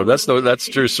cops on them. That's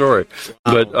a true story.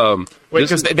 But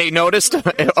because they noticed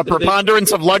a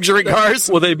preponderance of luxury cars.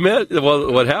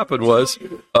 Well, what happened was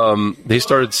they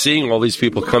started seeing all these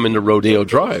people come into Rodeo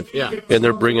Drive, and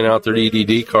they're bringing out their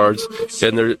EDD cards,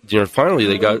 and they're finally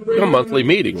they got a monthly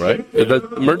meeting, right? At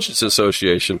the Merchants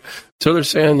Association. So they're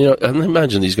saying, and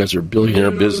imagine these guys are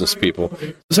billionaire business people.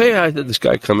 Say, I had this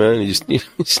guy come in, and he's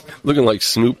looking like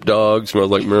Snoop Dogg, smells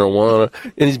like marijuana,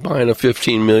 and he's buying a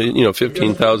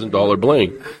 $15,000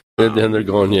 bling. And then they're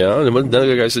going, And then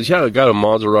the guy says, I got a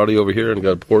Maserati over here and I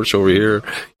got a Porsche over here.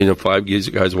 5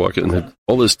 guys walking, and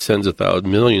all this tens of thousands,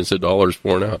 millions of dollars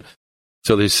pouring out.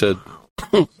 So they said,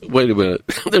 wait a minute,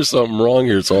 there's something wrong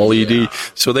here. It's all ED.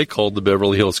 So they called the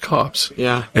Beverly Hills cops.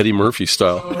 Yeah. Eddie Murphy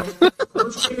style.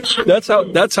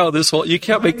 That's how this whole, you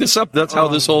can't make this up. That's how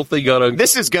this whole thing got on.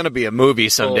 This is going to be a movie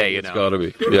someday, It's got to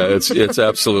be. Yeah, it's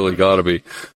absolutely got to be.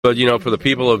 But, for the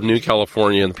people of New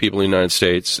California and the people of the United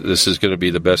States, this is going to be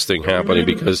the best thing happening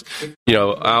because, we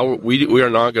are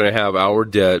not going to have our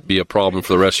debt be a problem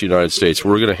for the rest of the United States.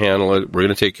 We're going to handle it. We're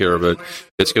going to take care of it.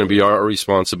 It's going to be our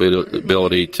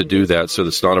responsibility to do that so that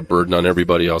it's not a burden on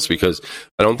everybody else, because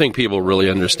I don't think people really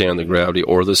understand the gravity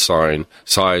or the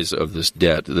size of this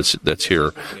debt that's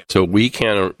here. So we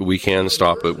can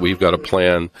stop it. We've got a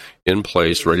plan in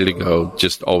place, ready to go.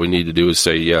 Just all we need to do is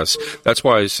say yes. That's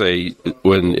why I say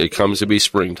when it comes to be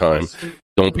springtime,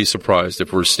 don't be surprised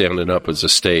if we're standing up as a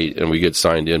state and we get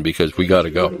signed in, because we got to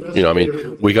go.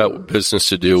 We got business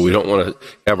to do. We don't want to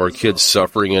have our kids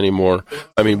suffering anymore.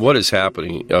 What is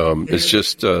happening? It's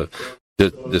just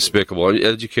despicable. I'm an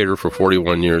educator for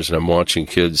 41 years, and I'm watching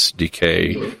kids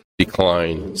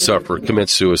decline, suffer, commit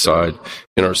suicide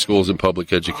in our schools and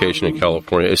public education in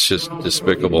California. It's just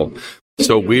despicable.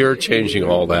 So we are changing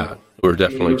all that. We're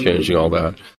definitely changing all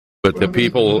that. But the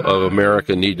people of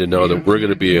America need to know that we're going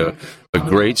to be a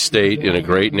great state and a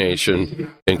great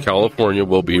nation, and California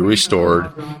will be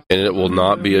restored, and it will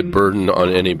not be a burden on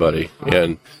anybody.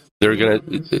 And they're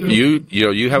going to,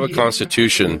 you have a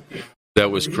constitution that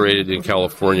was created in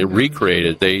California,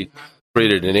 recreated. They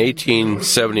created an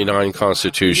 1879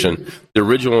 constitution. The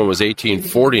original one was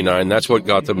 1849. That's what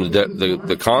got them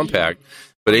the compact.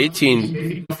 But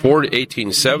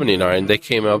 1879, they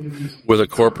came up with a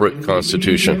corporate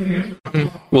constitution.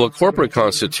 Well, a corporate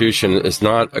constitution is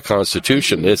not a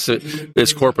constitution.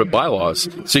 It's corporate bylaws.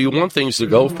 So you want things to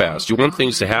go fast. You want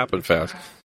things to happen fast.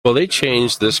 Well, they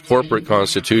changed this corporate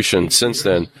constitution since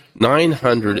then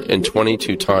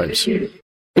 922 times.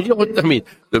 You know what?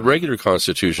 The regular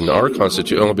Constitution, our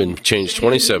Constitution, only been changed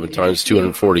 27 times,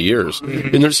 240 years.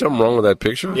 And there's something wrong with that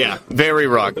picture? Yeah, very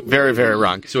wrong. Very, very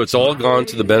wrong. So it's all gone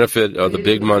to the benefit of the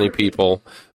big money people,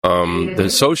 the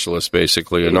socialists,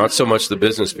 basically, and not so much the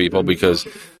business people, because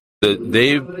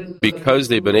they've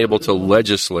been able to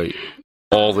legislate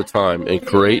all the time and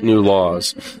create new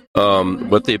laws.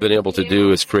 What they've been able to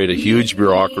do is create a huge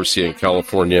bureaucracy in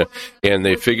California, and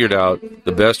they figured out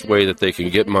the best way that they can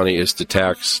get money is to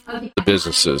tax the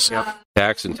businesses. Yep.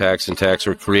 Tax and tax and tax,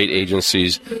 or create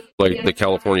agencies like the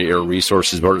California Air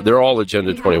Resources Board. They're all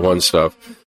Agenda 21 stuff,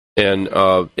 and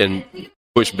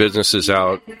push businesses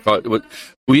out.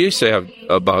 We used to have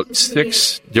about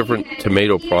 6 different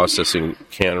tomato processing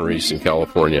canneries in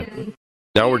California.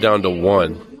 Now we're down to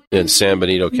 1 in San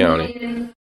Benito County.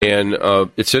 And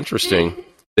it's interesting.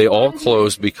 They all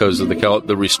closed because of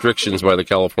the restrictions by the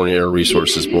California Air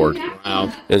Resources Board.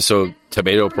 Wow. And so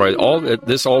tomato price,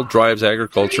 this all drives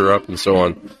agriculture up and so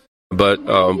on. But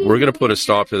we're going to put a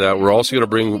stop to that. We're also going to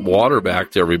bring water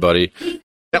back to everybody.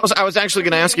 I was actually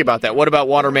going to ask you about that. What about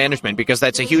water management? Because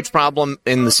that's a huge problem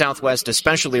in the Southwest,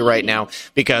 especially right now,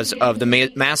 because of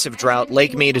the massive drought.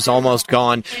 Lake Mead is almost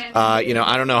gone. I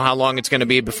don't know how long it's going to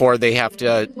be before they have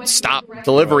to stop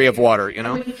delivery of water,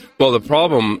 Well, the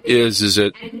problem is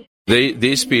that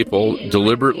these people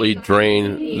deliberately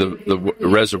drain the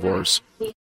reservoirs.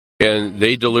 And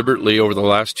they deliberately, over the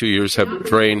last 2 years, have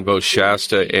drained both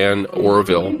Shasta and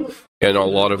Oroville, and a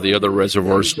lot of the other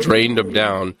reservoirs, drained them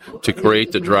down to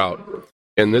create the drought.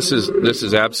 And this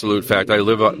is absolute fact. I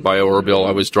live by Oroville.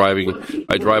 I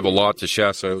drive a lot to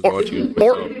Shasta.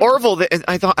 Oroville,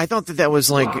 I thought that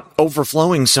was like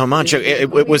overflowing so much.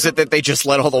 Was it that they just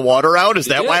let all the water out? Is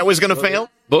that why it was going to fail?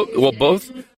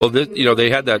 They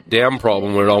had that dam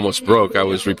problem where it almost broke. I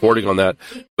was reporting on that.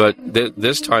 But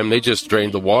this time they just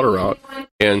drained the water out.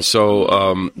 And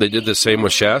so they did the same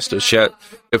with Shasta.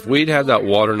 If we'd had that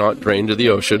water not drained to the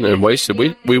ocean and wasted,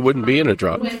 we wouldn't be in a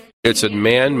drought. It's a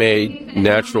man-made,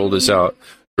 natural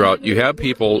drought. You have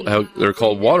people, they're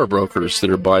called water brokers,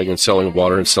 that are buying and selling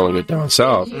water and selling it down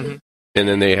south. Mm-hmm. And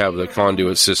then they have the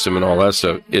conduit system and all that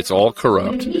stuff. It's all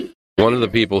corrupt. One of the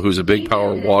people who's a big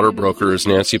power water broker is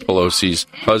Nancy Pelosi's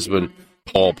husband,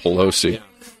 Paul Pelosi.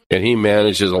 And he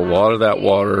manages a lot of that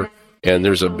water, and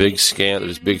there's big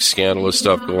scandalous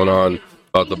stuff going on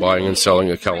about the buying and selling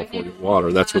of California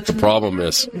water. That's what the problem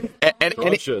is.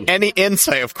 Any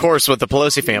insight, of course, with the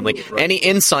Pelosi family, any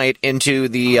insight into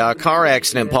the car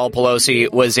accident Paul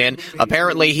Pelosi was in?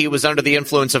 Apparently, he was under the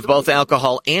influence of both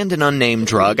alcohol and an unnamed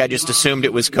drug. I just assumed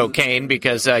it was cocaine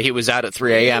because he was out at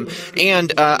 3 a.m.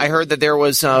 And I heard that there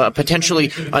was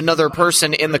potentially another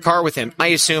person in the car with him. I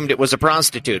assumed it was a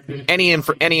prostitute. Any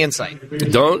insight?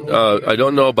 I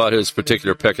don't know about his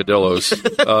particular peccadillos.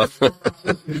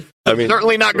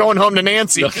 Certainly not going home to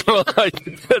Nancy. You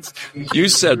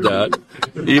said that.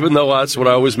 Even though that's what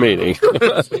I was meaning.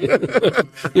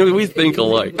 We think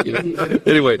alike.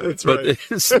 Anyway, that's right.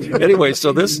 Anyway,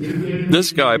 so this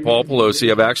guy, Paul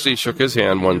Pelosi, I've actually shook his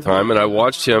hand one time, and I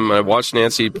watched him. I watched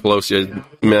Nancy Pelosi.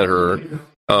 I met her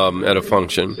at a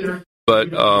function. But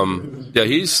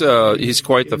he's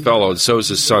quite the fellow, and so is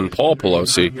his son Paul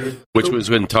Pelosi, which was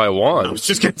in Taiwan. I was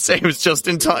just going to say, he was just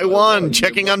in Taiwan,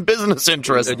 checking on business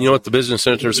interests. And you know what the business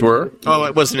interests were?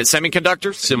 Oh, wasn't it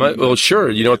semiconductors? Well, sure.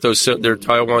 You know what they're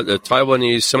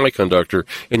Taiwanese semiconductor,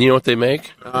 and you know what they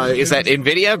make? Is that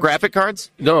NVIDIA graphic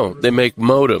cards? No, they make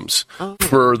modems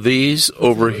for these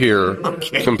over here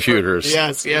computers.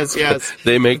 Yes.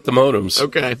 They make the modems.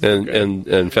 Okay. And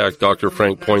in fact, Dr.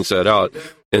 Frank points that out.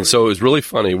 And so it was really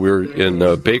funny. We were in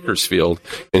Bakersfield,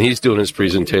 and he's doing his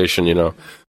presentation,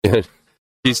 and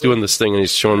he's doing this thing, and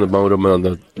he's showing the modem on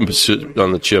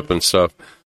the chip and stuff,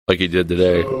 like he did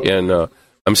today. And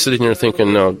I'm sitting there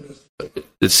thinking, no,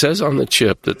 it says on the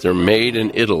chip that they're made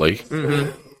in Italy,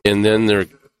 and then they're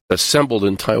assembled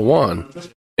in Taiwan.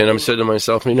 And I'm saying to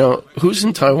myself, who's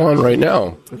in Taiwan right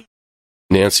now?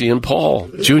 Nancy and Paul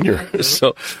Jr.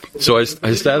 So I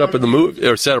sat up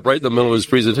sat up right in the middle of his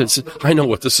presentation and said, I know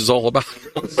what this is all about.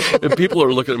 And people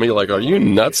are looking at me like, are you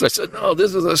nuts? I said, no,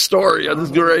 this is a story. This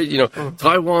is great.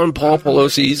 Taiwan, Paul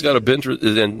Pelosi, he's got a bench.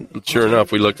 And sure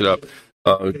enough, we looked it up.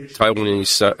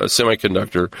 Taiwanese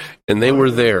semiconductor, and they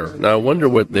were there. Now, I wonder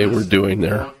what they were doing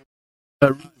there.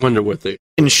 I wonder what they...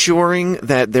 Ensuring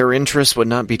that their interests would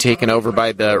not be taken over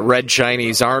by the Red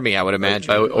Chinese army, I would imagine.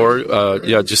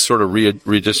 Just sort of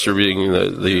redistributing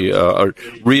or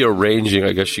rearranging,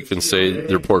 I guess you can say,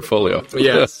 their portfolio.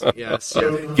 Yes.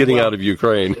 Getting out of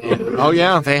Ukraine. Oh,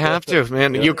 yeah, they have to.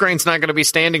 Man, Ukraine's not going to be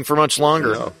standing for much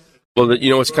longer. No. Well,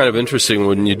 it's kind of interesting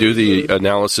when you do the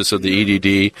analysis of the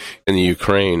EDD in the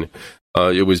Ukraine.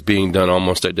 It was being done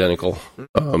almost identical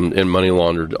and money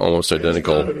laundered almost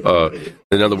identical.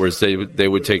 In other words, they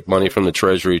would take money from the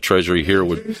Treasury. Treasury here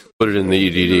would put it in the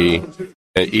EDD,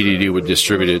 and EDD would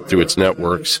distribute it through its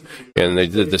networks. And they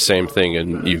did the same thing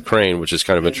in Ukraine, which is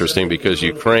kind of interesting because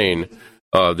Ukraine,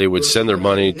 they would send their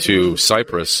money to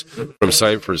Cyprus, from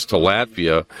Cyprus to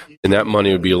Latvia, and that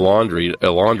money would be laundered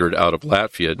out of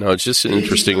Latvia. Now, it's just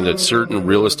interesting that certain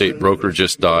real estate broker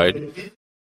just died.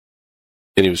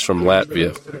 And he was from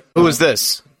Latvia. Who was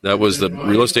this? That was the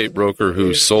real estate broker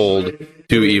who sold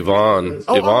to Ivana.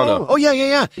 Oh,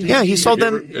 yeah. Yeah, he sold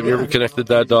them. Have you ever connected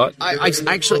that dot? I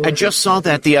just saw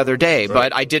that the other day,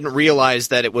 but I didn't realize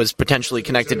that it was potentially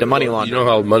connected to money laundering. You know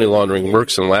how money laundering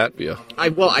works in Latvia?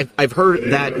 I've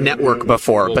heard that network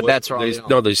before, but that's wrong.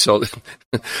 They sell.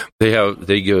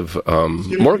 They give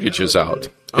mortgages out.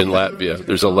 In Latvia,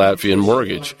 there's a Latvian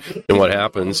mortgage, and what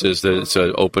happens is that it's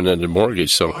an open-ended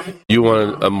mortgage. So you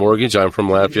want a mortgage? I'm from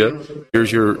Latvia.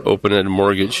 Here's your open-ended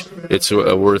mortgage. It's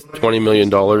worth $20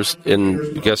 million,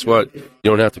 and guess what? You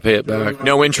don't have to pay it back.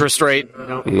 No interest rate.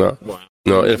 No.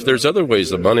 If there's other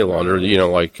ways of money launder,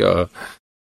 like people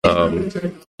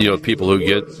who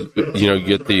get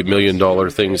the $1 million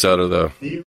things out of the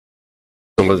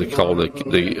what do they call the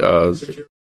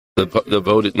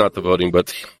voting, not the voting,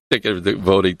 but the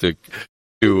voting to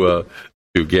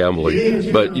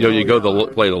gambling. But you go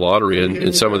play the lottery,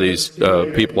 and some of these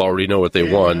people already know what they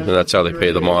won, and that's how they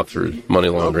pay them off through money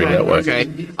laundering that way.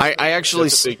 Okay, I actually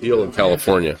it's a big deal in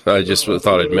California. I just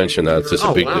thought I'd mention that. It's just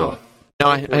a big deal. No,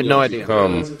 I had no idea.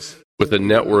 With a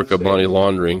network of money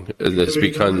laundering that's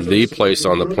become the place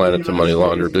on the planet to money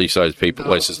launder, besides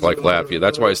places like Latvia.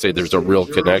 That's why I say there's a real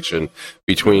connection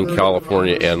between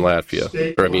California and Latvia.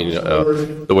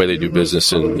 The way they do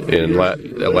business in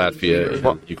Latvia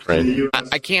and Ukraine.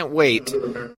 I can't wait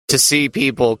to see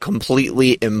people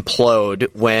completely implode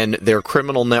when their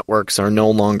criminal networks are no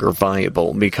longer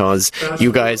viable because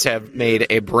you guys have made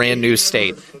a brand new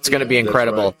state. It's going to be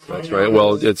incredible. That's right.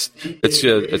 Well, it's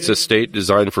a state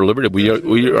designed for liberty. We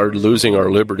are losing our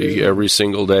liberty every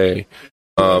single day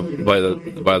by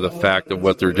the fact of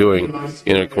what they're doing.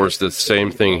 And of course, the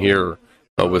same thing here.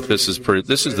 With this is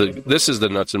the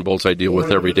nuts and bolts I deal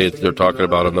with every day that they're talking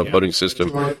about on the voting system.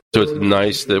 So it's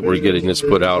nice that we're getting this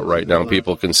put out right now.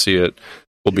 People can see it.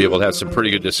 We'll be able to have some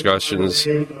pretty good discussions,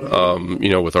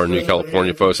 with our New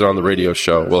California folks. And on the radio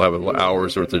show, we'll have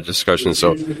hours worth of discussion,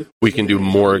 so we can do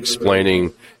more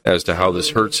explaining as to how this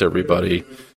hurts everybody,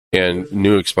 and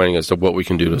new explaining as to what we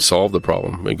can do to solve the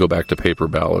problem and go back to paper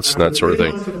ballots and that sort of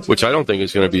thing, which I don't think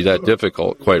is going to be that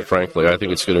difficult, quite frankly. I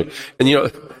think it's going to, and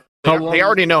they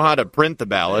already know how to print the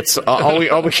ballots. All we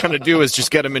got to do is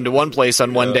just get them into one place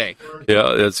on one day.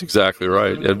 Yeah, that's exactly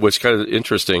right. And what's kind of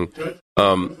interesting,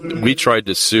 we tried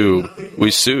to sue. We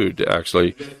sued,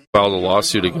 actually, filed a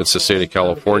lawsuit against the state of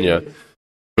California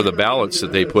for the ballots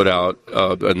that they put out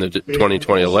in the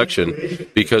 2020 election,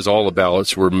 because all the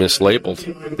ballots were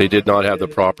mislabeled. They did not have the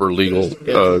proper legal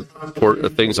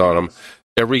things on them.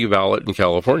 Every ballot in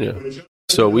California.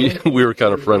 So we were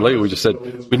kind of friendly. We just said,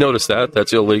 we noticed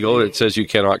that's illegal. It says you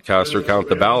cannot cast or count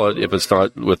the ballot if it's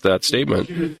not with that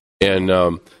statement. And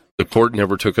the court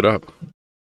never took it up.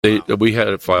 We had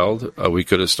it filed. We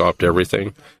could have stopped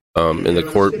everything. And the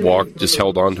court just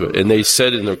held on to it. And they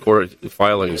said in the court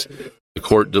filings, the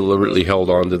court deliberately held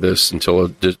on to this until a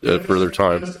further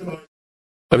time.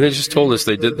 I mean, they just told us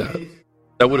they did that.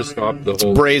 That would have stopped the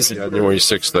whole January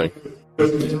 6th thing.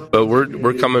 But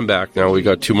we're coming back now. We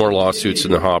got 2 more lawsuits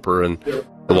in the hopper and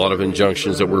a lot of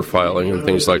injunctions that we're filing and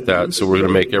things like that. So we're going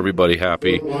to make everybody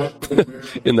happy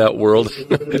in that world.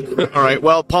 All right.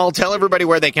 Well, Paul, tell everybody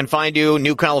where they can find you,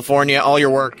 New California, all your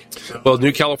work. Well,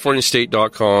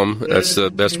 newcaliforniastate.com. That's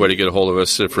the best way to get a hold of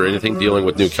us for anything dealing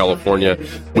with New California.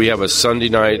 We have a Sunday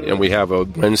night and we have a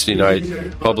Wednesday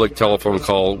night public telephone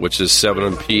call, which is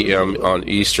 7 p.m. on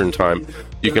Eastern time.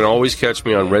 You can always catch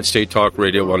me on Red State Talk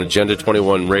Radio on Agenda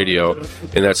 21 Radio,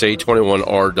 and that's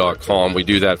a21r.com. We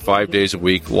do that 5 days a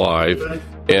week live,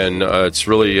 and it's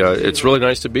really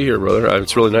nice to be here, brother.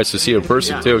 It's really nice to see you in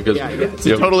person too. Because it's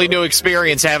a totally new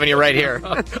experience having you right here.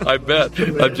 I bet.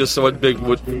 I'm just one big.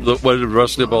 What did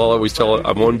Rusty Ball always tell?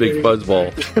 I'm one big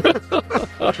fuzzball.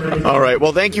 All right.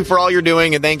 Well, thank you for all you're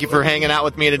doing, and thank you for hanging out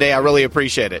with me today. I really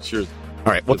appreciate it. Sure.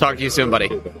 All right. We'll talk to you soon, buddy.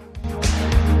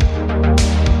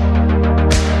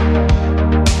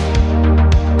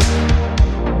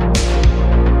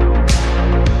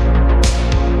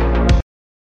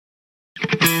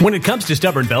 When it comes to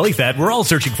stubborn belly fat, we're all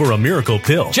searching for a miracle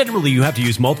pill. Generally, you have to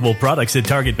use multiple products that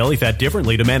target belly fat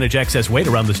differently to manage excess weight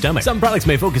around the stomach. Some products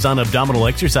may focus on abdominal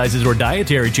exercises or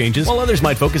dietary changes, while others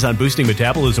might focus on boosting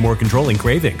metabolism or controlling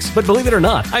cravings. But believe it or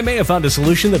not, I may have found a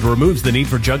solution that removes the need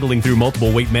for juggling through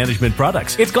multiple weight management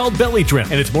products. It's called Belly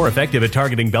Trim, and it's more effective at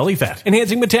targeting belly fat,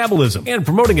 enhancing metabolism, and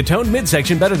promoting a toned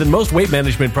midsection better than most weight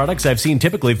management products I've seen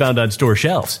typically found on store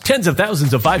shelves. Tens of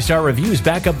thousands of 5-star reviews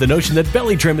back up the notion that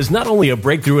Belly Trim is not only a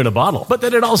breakthrough in a bottle, but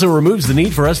that it also removes the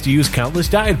need for us to use countless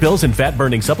diet pills and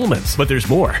fat-burning supplements. But there's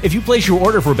more. If you place your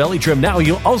order for Belly Trim now,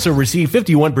 you'll also receive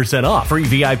 51% off, free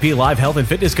VIP live health and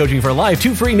fitness coaching for life,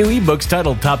 2 free new ebooks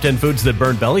titled Top 10 Foods That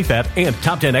Burn Belly Fat and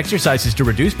Top 10 Exercises to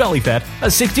Reduce Belly Fat, a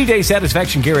 60-day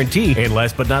satisfaction guarantee, and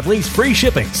last but not least, free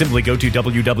shipping. Simply go to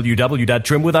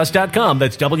www.trimwithus.com.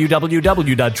 That's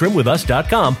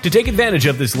www.trimwithus.com to take advantage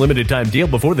of this limited time deal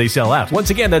before they sell out. Once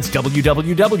again, that's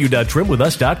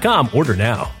www.trimwithus.com. Order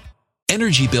now.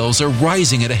 Energy bills are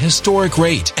rising at a historic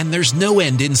rate, and there's no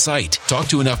end in sight. Talk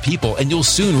to enough people, and you'll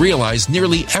soon realize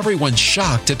nearly everyone's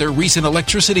shocked at their recent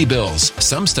electricity bills.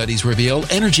 Some studies reveal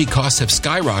energy costs have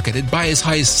skyrocketed by as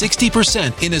high as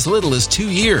 60% in as little as 2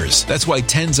 years. That's why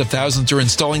tens of thousands are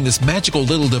installing this magical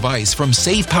little device from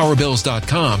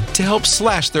SavePowerBills.com to help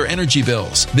slash their energy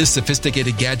bills. This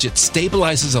sophisticated gadget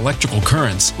stabilizes electrical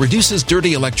currents, reduces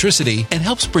dirty electricity, and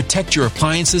helps protect your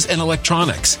appliances and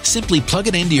electronics. Simply plug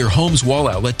it into your home's wall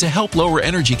outlet to help lower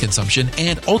energy consumption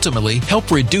and ultimately help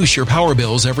reduce your power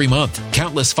bills every month.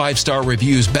 Countless 5-star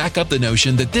reviews back up the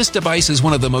notion that this device is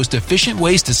one of the most efficient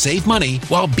ways to save money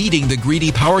while beating the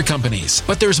greedy power companies.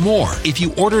 But there's more. If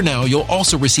you order now, you'll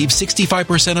also receive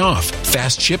 65% off,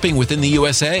 fast shipping within the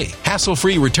USA,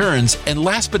 hassle-free returns, and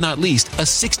last but not least, a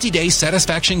 60-day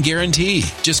satisfaction guarantee.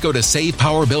 Just go to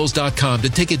SavePowerBills.com to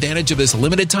take advantage of this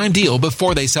limited time deal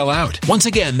before they sell out. Once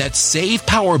again, that's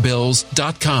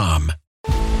SavePowerBills.com.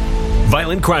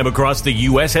 Violent crime across the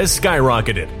U.S. has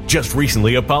skyrocketed. Just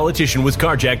recently, a politician was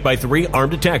carjacked by 3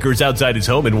 armed attackers outside his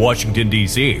home in Washington,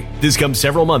 D.C. This comes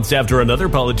several months after another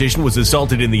politician was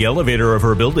assaulted in the elevator of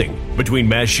her building. Between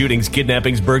mass shootings,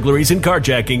 kidnappings, burglaries, and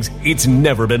carjackings, it's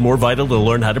never been more vital to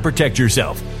learn how to protect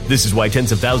yourself. This is why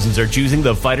tens of thousands are choosing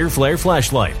the Fighter Flare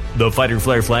flashlight. The Fighter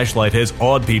Flare flashlight has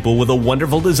awed people with a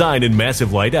wonderful design and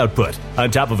massive light output.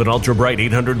 On top of an ultra-bright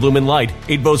 800-lumen light,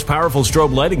 it boasts powerful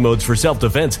strobe lighting modes for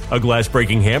self-defense, a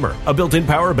glass-breaking hammer, a built-in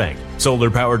power bank,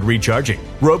 solar-powered recharging,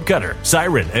 rope cutter,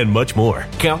 siren, and much more.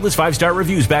 Countless 5-star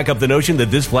reviews back up the notion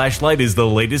that this flashlight is the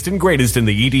latest and greatest in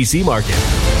the EDC market.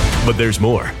 But there's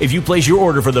more. If you place your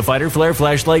order for the Fighter Flare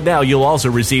flashlight now, you'll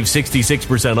also receive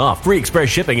 66% off, free express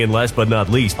shipping, and last but not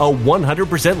least, a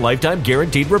 100% lifetime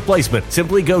guaranteed replacement.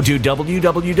 Simply go to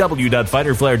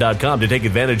www.fighterflare.com to take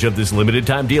advantage of this limited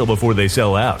time deal before they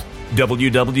sell out.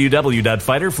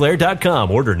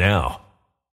 www.fighterflare.com. Order now.